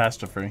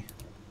catastrophe.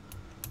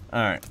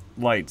 Alright,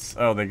 lights.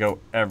 Oh, they go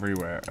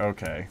everywhere.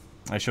 Okay.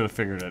 I should have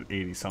figured at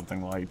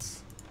 80-something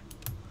lights.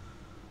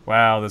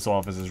 Wow, this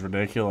office is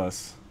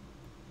ridiculous.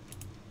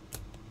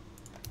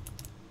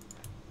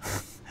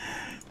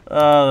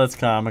 Oh, that's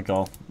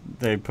comical.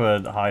 They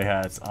put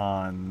hi-hats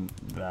on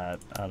that.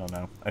 I don't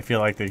know. I feel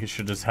like they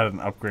should just have an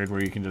upgrade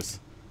where you can just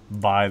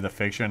buy the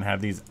fixture and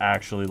have these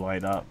actually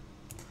light up.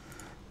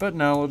 But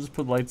no, we'll just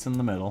put lights in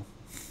the middle.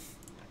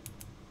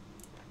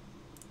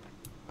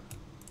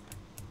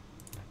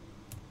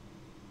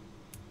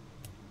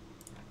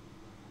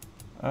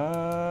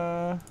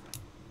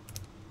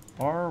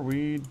 Are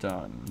we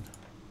done?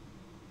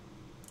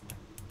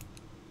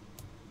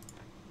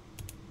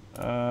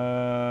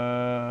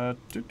 Oh,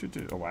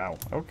 wow.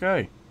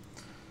 Okay.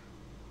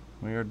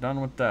 We are done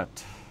with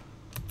that.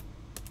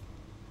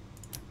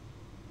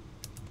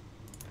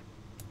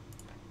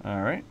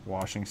 Alright,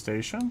 washing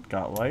station.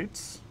 Got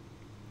lights.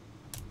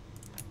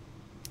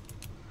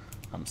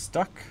 I'm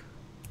stuck.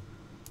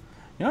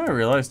 You know what I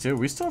realized too?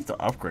 We still have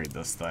to upgrade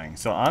this thing.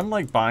 So I'm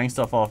like buying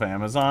stuff off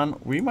Amazon.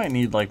 We might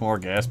need like more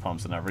gas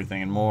pumps and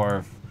everything and more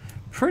of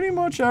pretty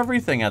much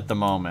everything at the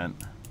moment.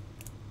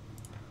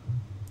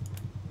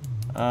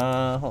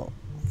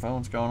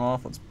 Phone's going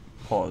off. Let's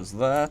pause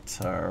that.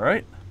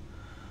 Alright.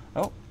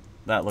 Oh,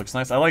 that looks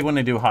nice. I like when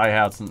they do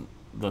hi-hats and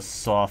the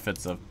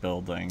soffits of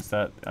buildings.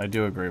 That I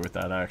do agree with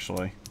that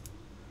actually.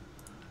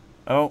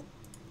 Oh,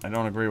 I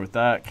don't agree with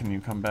that. Can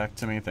you come back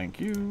to me? Thank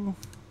you.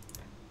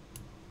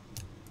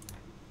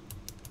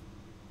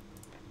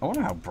 I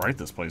wonder how bright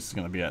this place is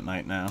going to be at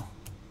night now.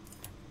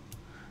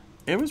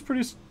 It was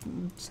pretty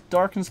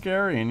dark and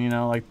scary, and you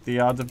know, like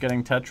the odds of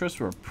getting Tetris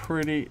were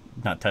pretty,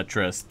 not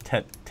Tetris,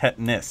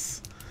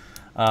 tetanus,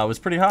 was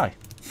pretty high.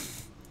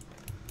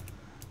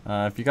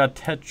 If you got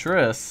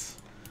Tetris,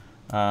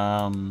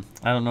 I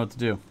don't know what to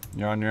do.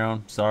 You're on your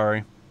own.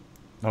 Sorry.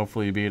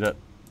 Hopefully you beat it.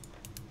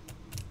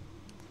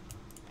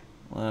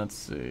 Let's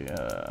see.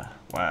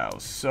 Wow,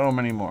 so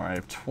many more. I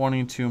have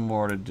 22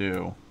 more to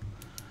do.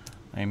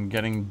 I'm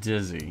getting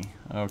dizzy.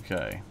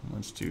 Okay,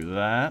 let's do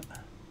that.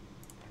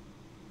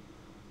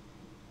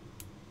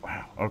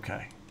 Wow,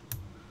 okay.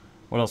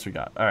 What else we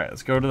got? Alright,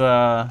 let's go to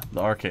the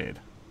arcade.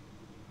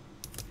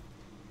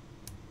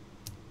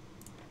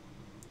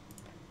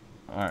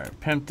 Alright,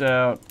 pimped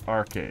out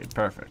arcade.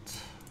 Perfect.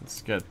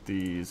 Let's get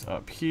these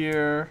up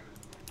here.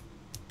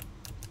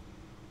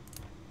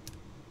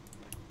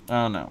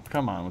 Oh no,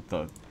 come on with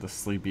the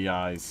sleepy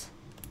eyes.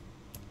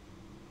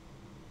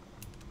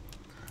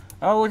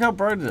 Oh, look how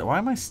bright it is. Why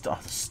am I oh,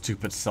 the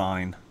stupid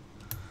sign.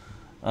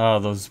 Oh,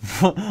 those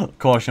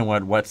caution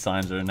wet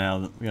signs are now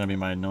going to be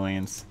my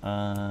annoyance.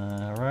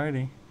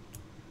 Alrighty.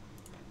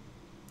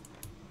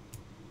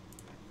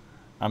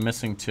 I'm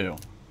missing 2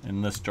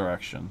 in this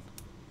direction.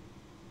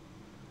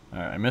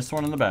 Alright, I missed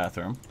one in the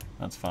bathroom.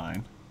 That's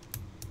fine.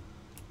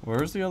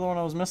 Where's the other one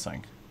I was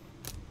missing?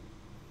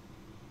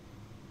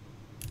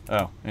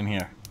 Oh, in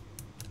here.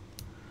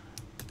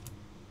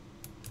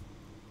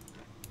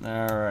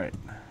 Alright.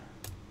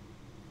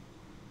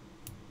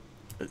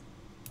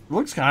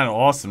 Looks kind of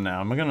awesome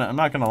now. I'm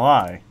not gonna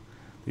lie.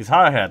 These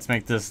hi-hats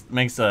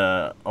makes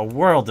a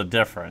world of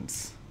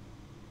difference.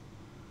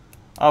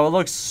 Oh, it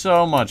looks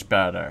so much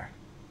better.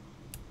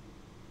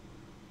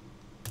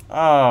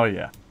 Oh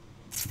yeah.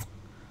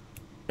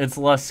 It's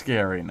less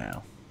scary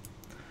now.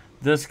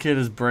 This kid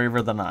is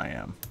braver than I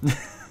am.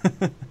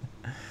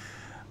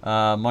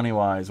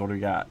 Money-wise, what do we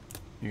got?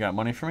 You got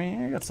money for me?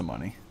 Yeah, I got some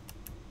money.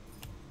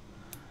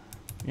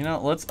 You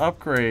know, let's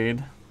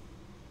upgrade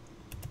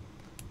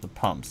the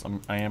pumps.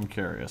 I am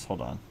curious. Hold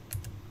on.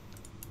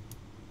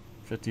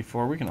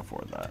 54. We can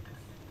afford that.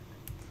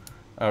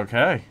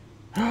 Okay.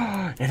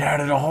 It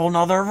added a whole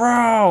nother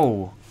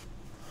row.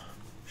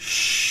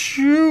 Shh.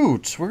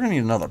 shoot! We're gonna need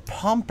another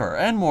pumper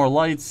and more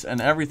lights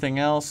and everything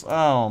else.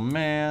 Oh,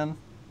 man.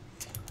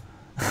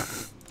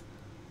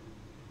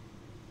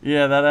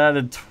 Yeah, that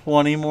added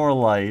 20 more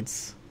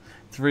lights.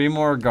 3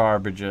 more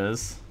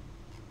garbages.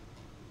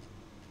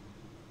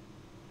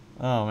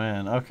 Oh,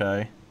 man.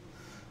 Okay.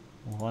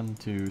 1,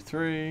 2,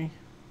 3.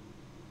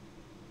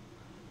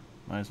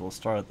 Might as well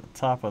start at the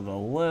top of the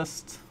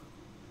list.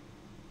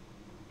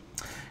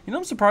 You know,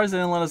 I'm surprised they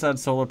didn't let us add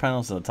solar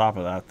panels to the top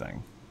of that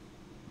thing.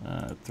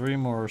 3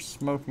 more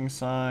smoking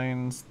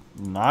signs.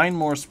 9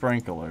 more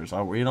sprinklers.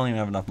 Oh, we don't even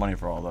have enough money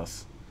for all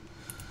this.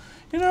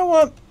 You know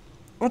what?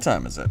 What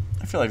time is it?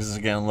 I feel like this is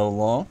getting a little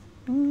long.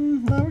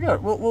 No, we got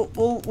it.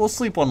 We'll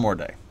sleep one more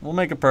day. We'll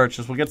make a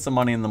purchase. We'll get some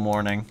money in the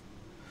morning.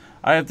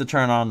 I have to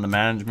turn on the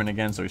management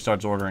again so he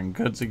starts ordering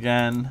goods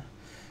again.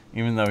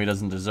 Even though he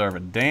doesn't deserve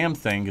a damn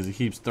thing because he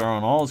keeps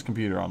throwing all his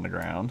computer on the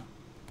ground.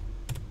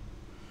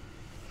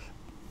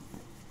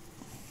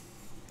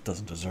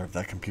 Doesn't deserve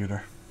that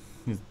computer.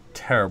 He's a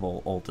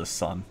terrible oldest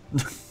son.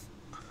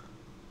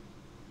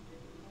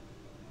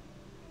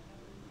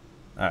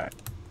 Alright.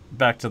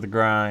 Back to the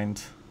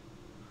grind.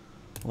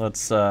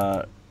 Let's get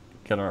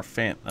our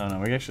oh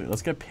no,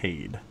 let's get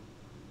paid.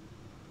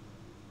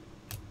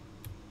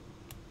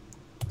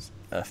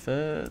 F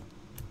it.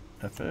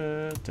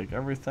 Take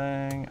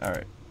everything.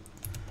 Alright.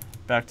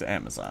 Back to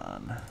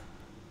Amazon.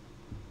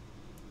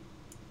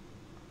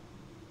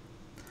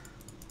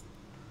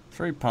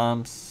 3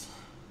 pumps.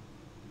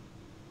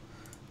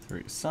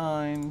 3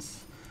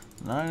 signs.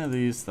 9 of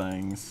these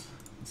things.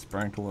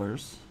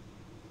 Sprinklers.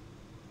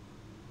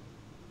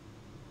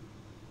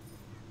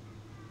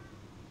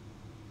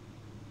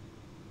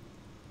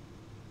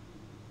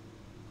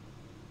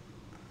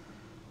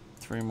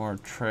 Three more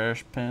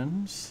trash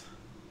pins.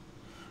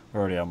 We're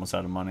already almost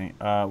out of money.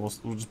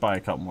 We'll just buy a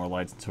couple more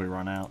lights until we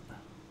run out.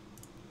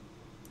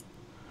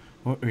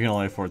 We can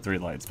only afford 3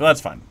 lights, but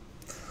that's fine.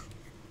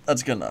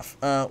 That's good enough.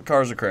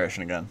 Cars are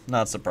crashing again.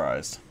 Not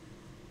surprised.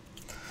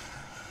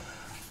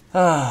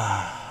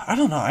 I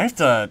don't know. I'm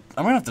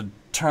gonna have to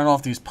turn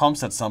off these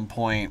pumps at some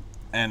point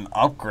and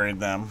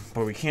upgrade them,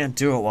 but we can't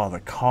do it while the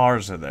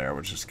cars are there,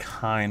 which is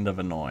kind of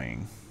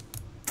annoying.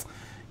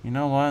 You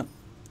know what?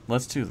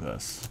 Let's do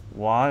this.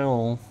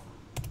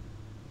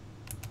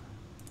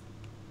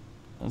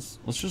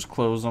 Let's just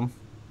close them.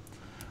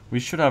 We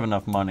should have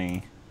enough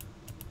money.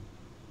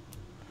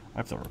 I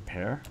have to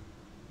repair.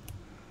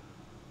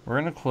 We're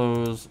gonna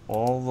close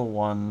all the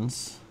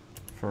ones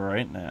for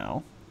right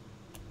now.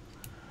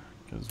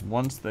 Because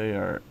once they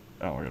are...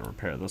 Oh, we're gonna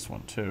repair this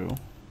one too.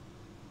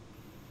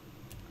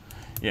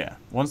 Yeah,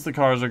 once the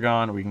cars are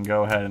gone, we can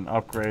go ahead and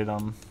upgrade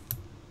them.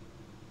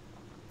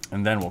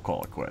 And then we'll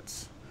call it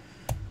quits.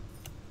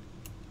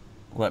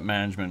 Let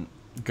management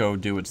go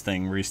do its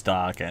thing,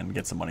 restock, and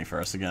get some money for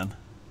us again.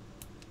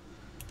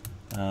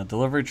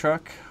 Delivery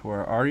truck,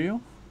 where are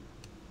you?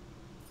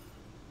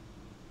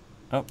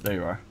 Oh, there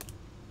you are.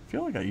 I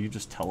feel like you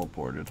just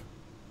teleported.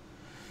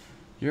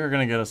 You're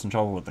gonna get us in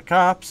trouble with the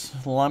cops,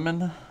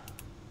 Lemon.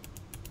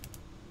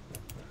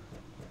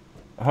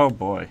 Oh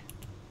boy.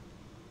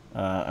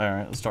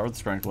 Alright, let's start with the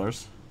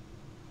sprinklers.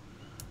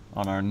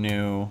 On our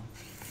new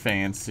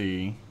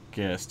fancy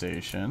gas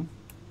station.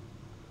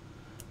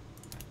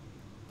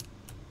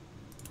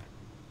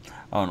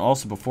 Oh, and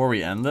also before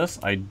we end this,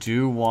 I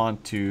do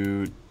want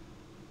to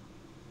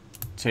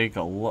take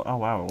a look. Oh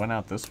wow, it went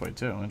out this way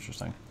too.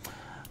 Interesting.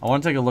 I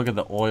want to take a look at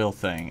the oil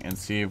thing and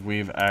see if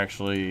we've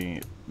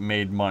actually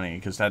made money.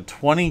 Because at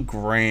 20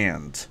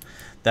 grand,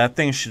 that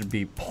thing should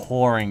be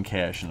pouring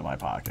cash into my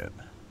pocket.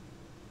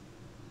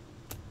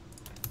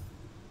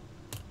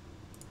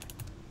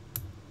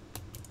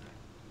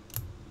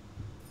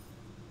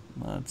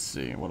 Let's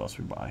see, what else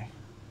we buy?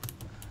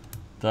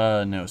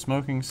 The no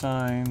smoking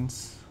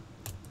signs.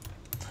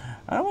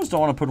 I almost don't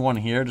want to put one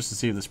here just to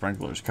see if the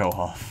sprinklers go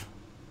off.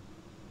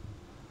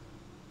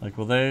 Like,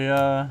 will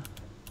they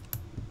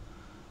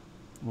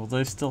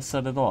still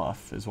set it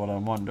off, is what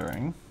I'm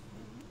wondering.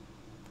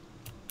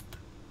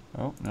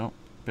 Oh, no.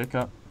 Pick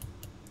up.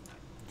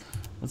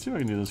 Let's see if I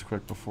can do this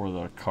quick before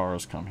the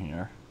cars come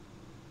here.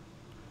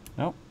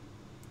 Nope.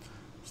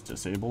 Let's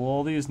disable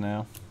all these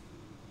now.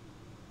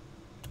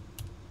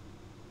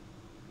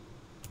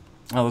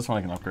 Oh, this one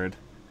I can upgrade.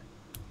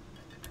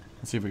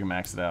 Let's see if we can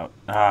max it out.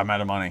 Ah, I'm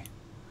out of money.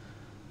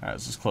 Alright,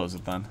 let's just close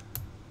it then.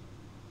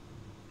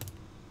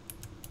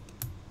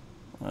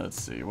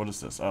 Let's see, what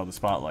is this? Oh, the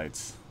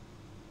spotlights.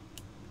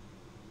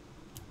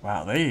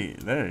 Wow, they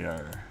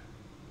are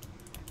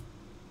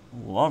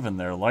loving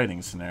their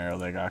lighting scenario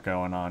they got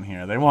going on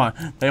here. They want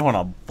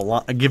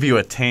to give you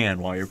a tan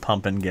while you're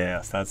pumping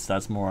gas.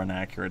 That's more an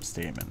accurate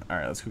statement. All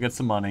right, let's go get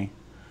some money.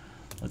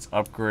 Let's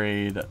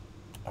upgrade.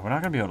 We're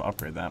not gonna be able to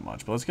upgrade that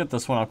much, but let's get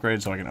this one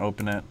upgraded so I can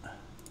open it.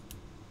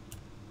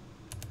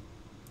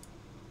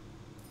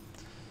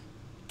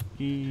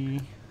 E.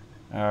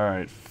 All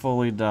right,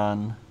 fully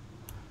done.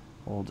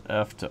 Hold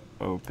F to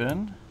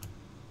open.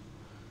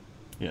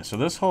 Yeah, so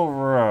this whole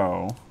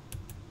row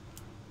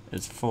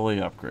is fully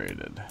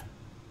upgraded.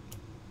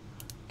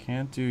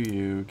 Can't do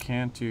you,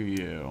 can't do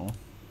you.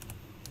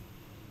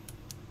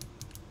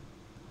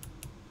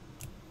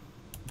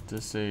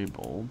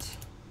 Disabled.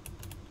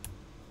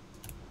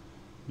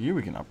 You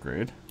we can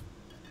upgrade.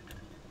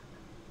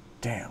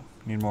 Damn,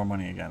 need more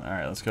money again.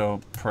 Alright, let's go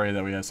pray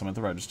that we have some at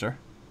the register.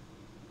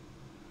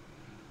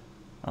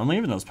 I'm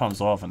leaving those pumps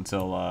off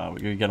until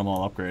we get them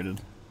all upgraded.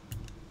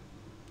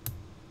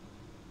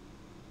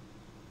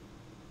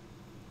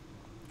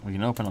 We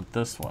can open up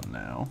this one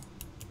now.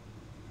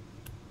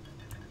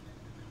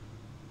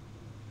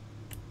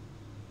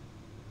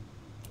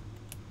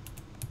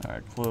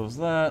 Alright, close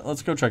that.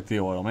 Let's go check the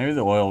oil. Maybe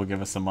the oil will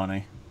give us some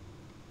money.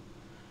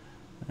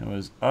 It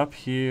was up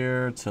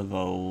here to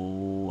the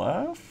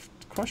left?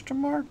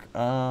 Question mark?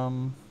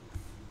 No,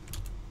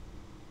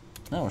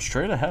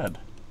 straight ahead.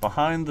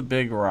 Behind the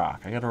big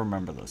rock. I gotta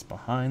remember this.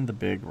 Behind the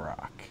big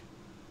rock.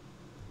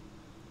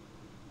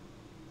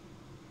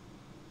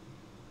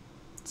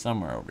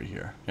 Somewhere over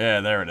here.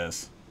 Yeah, there it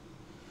is.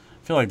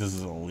 I feel like this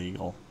is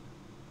illegal.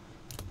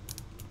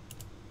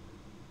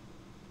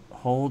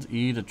 Hold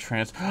E to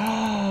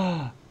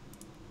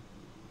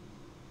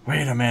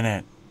Wait a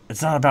minute.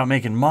 It's not about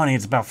making money,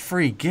 it's about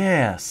free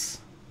gas.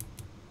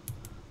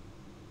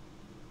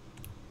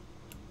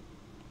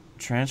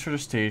 Transfer to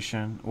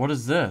station. What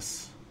is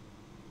this?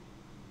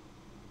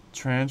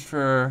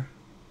 Transfer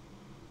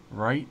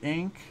right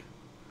ink?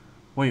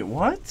 Wait,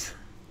 what?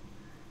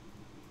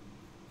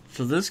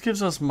 So this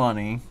gives us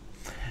money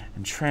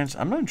and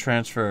I'm gonna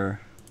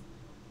transfer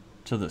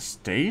to the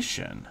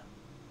station.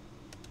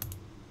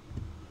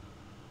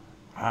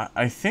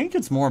 I think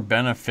it's more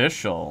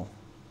beneficial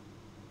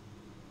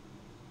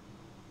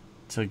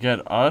to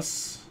get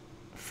us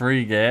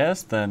free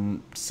gas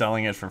than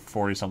selling it for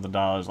 $40-something.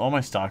 All my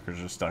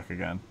stalkers are stuck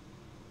again.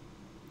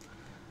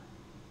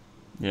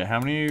 Yeah, how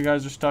many of you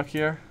guys are stuck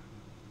here?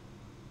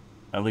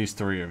 At least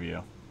 3 of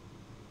you.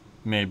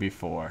 Maybe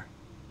 4.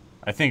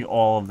 I think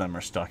all of them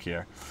are stuck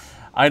here.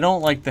 I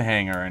don't like the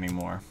hangar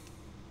anymore.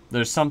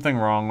 There's something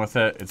wrong with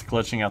it. It's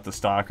glitching out the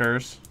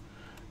stalkers,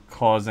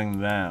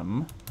 causing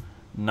them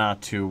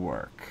not to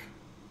work.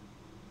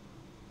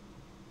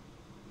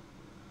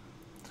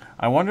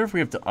 I wonder if we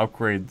have to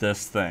upgrade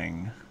this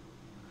thing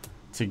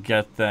to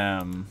get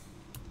them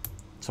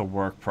to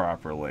work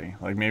properly.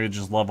 Like maybe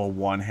just level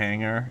 1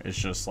 hangar is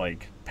just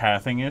like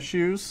pathing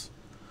issues.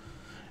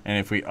 And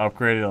if we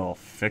upgrade it, it'll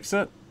fix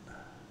it.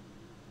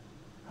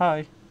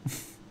 Hi.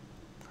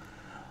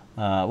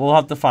 We'll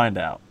have to find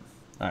out.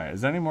 Alright,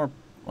 is there any more?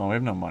 Oh, we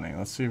have no money.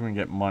 Let's see if we can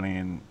get money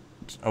and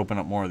just open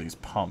up more of these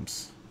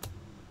pumps.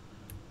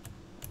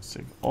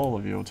 Save all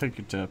of you. We'll take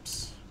your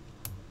tips.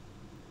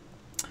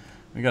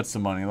 We got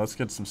some money. Let's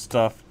get some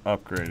stuff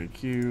upgraded.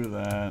 Q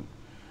that.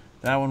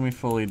 That one we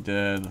fully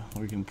did.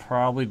 We can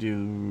probably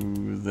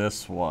do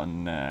this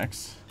one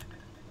next.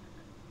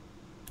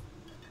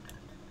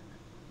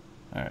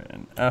 Alright,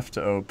 and F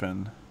to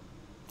open.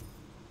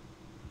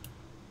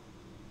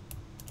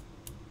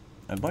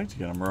 I'd like to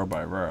get them row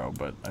by row,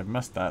 but I've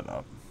messed that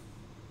up.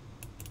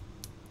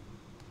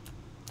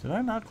 Did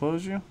I not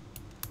close you?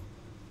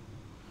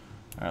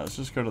 Alright, let's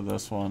just go to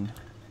this one.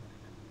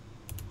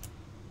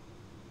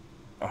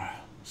 Oh,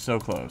 so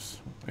close.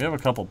 We have a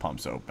couple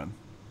pumps open.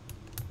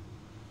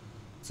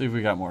 Let's see if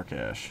we got more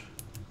cash.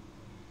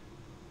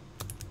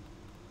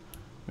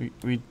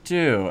 We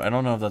do. I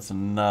don't know if that's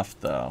enough,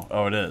 though.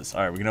 Oh, it is.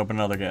 Alright, we can open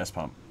another gas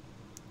pump.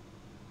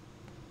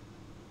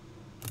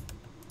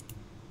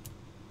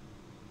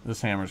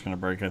 This hammer's gonna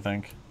break, I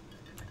think.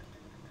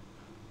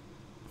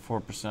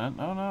 4%.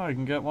 Oh, no, I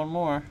can get one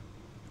more.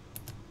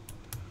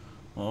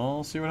 Well,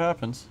 we'll see what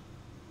happens.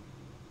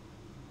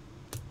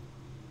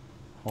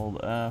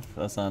 Hold F.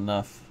 That's not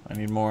enough. I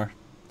need more.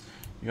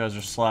 You guys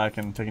are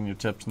slacking, taking your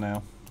tips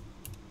now.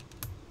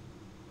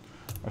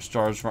 Our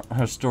store's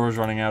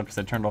running out because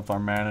they turned off our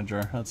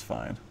manager. That's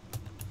fine.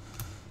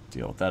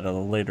 Deal with that at a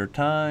later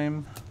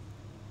time.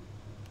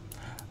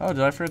 Oh,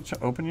 did I forget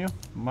to open you?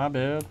 My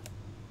bad.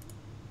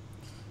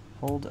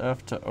 Hold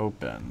F to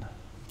open.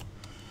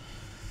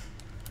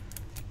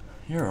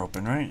 You're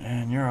open, right?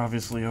 And you're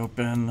obviously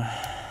open.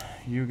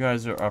 You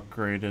guys are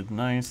upgraded.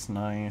 Nice,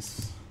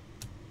 nice.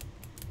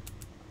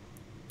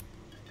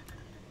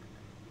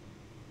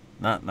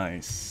 Not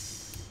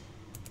nice.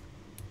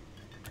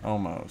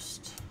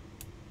 Almost.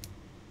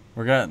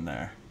 We're getting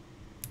there.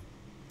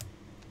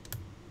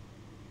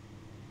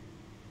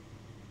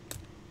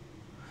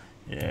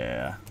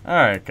 Yeah.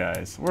 Alright,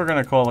 guys. We're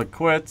going to call it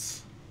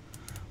quits.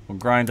 We'll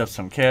grind up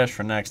some cash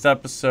for next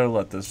episode.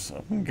 Let this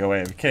go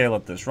AFK.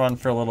 Let this run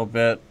for a little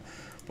bit.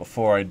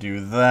 Before I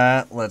do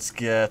that, let's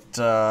get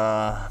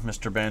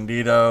Mr.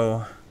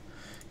 Bandito.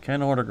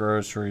 Can order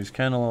groceries.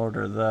 Can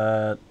order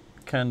that.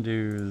 Can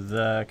do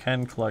that.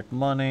 Can collect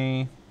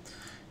money.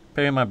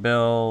 Pay my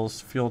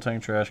bills. Fuel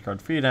tank, trash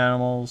card, feed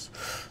animals.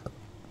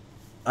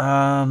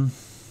 Can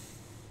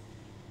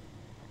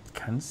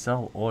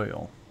sell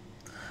oil.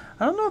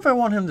 I don't know if I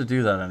want him to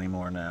do that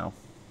anymore now.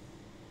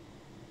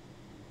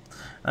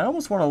 I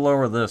almost want to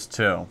lower this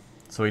too,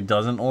 so he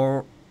doesn't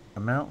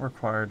amount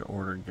required to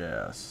order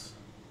gas.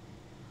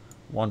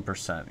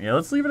 1%. Yeah,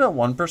 let's leave it at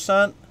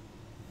 1%.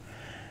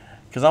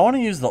 Because I want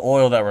to use the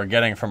oil that we're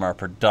getting from our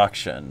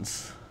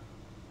productions.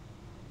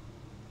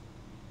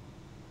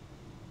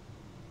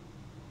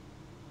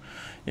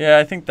 Yeah,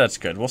 I think that's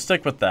good. We'll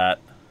stick with that.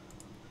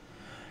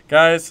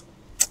 Guys,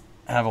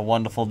 have a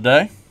wonderful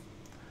day.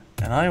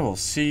 And I will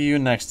see you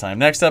next time.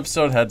 Next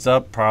episode, heads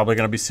up, probably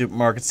going to be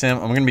Supermarket Sim.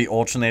 I'm going to be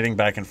alternating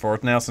back and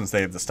forth now since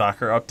they have the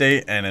Stalker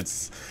update. And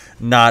it's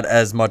not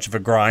as much of a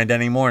grind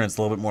anymore. And it's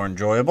a little bit more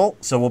enjoyable.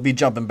 So we'll be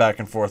jumping back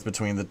and forth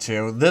between the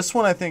two. This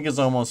one I think is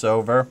almost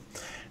over.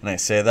 And I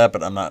say that,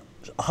 but I'm not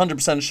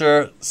 100%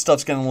 sure.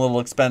 Stuff's getting a little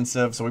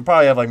expensive. So we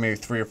probably have like maybe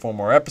 3 or 4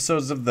 more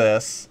episodes of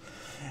this.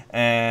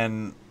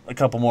 And a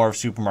couple more of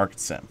Supermarket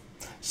Sim.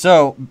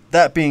 So,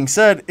 that being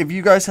said, if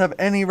you guys have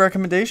any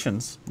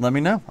recommendations, let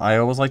me know. I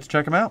always like to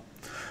check them out.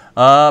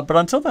 But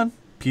until then,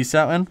 peace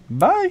out and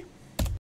bye.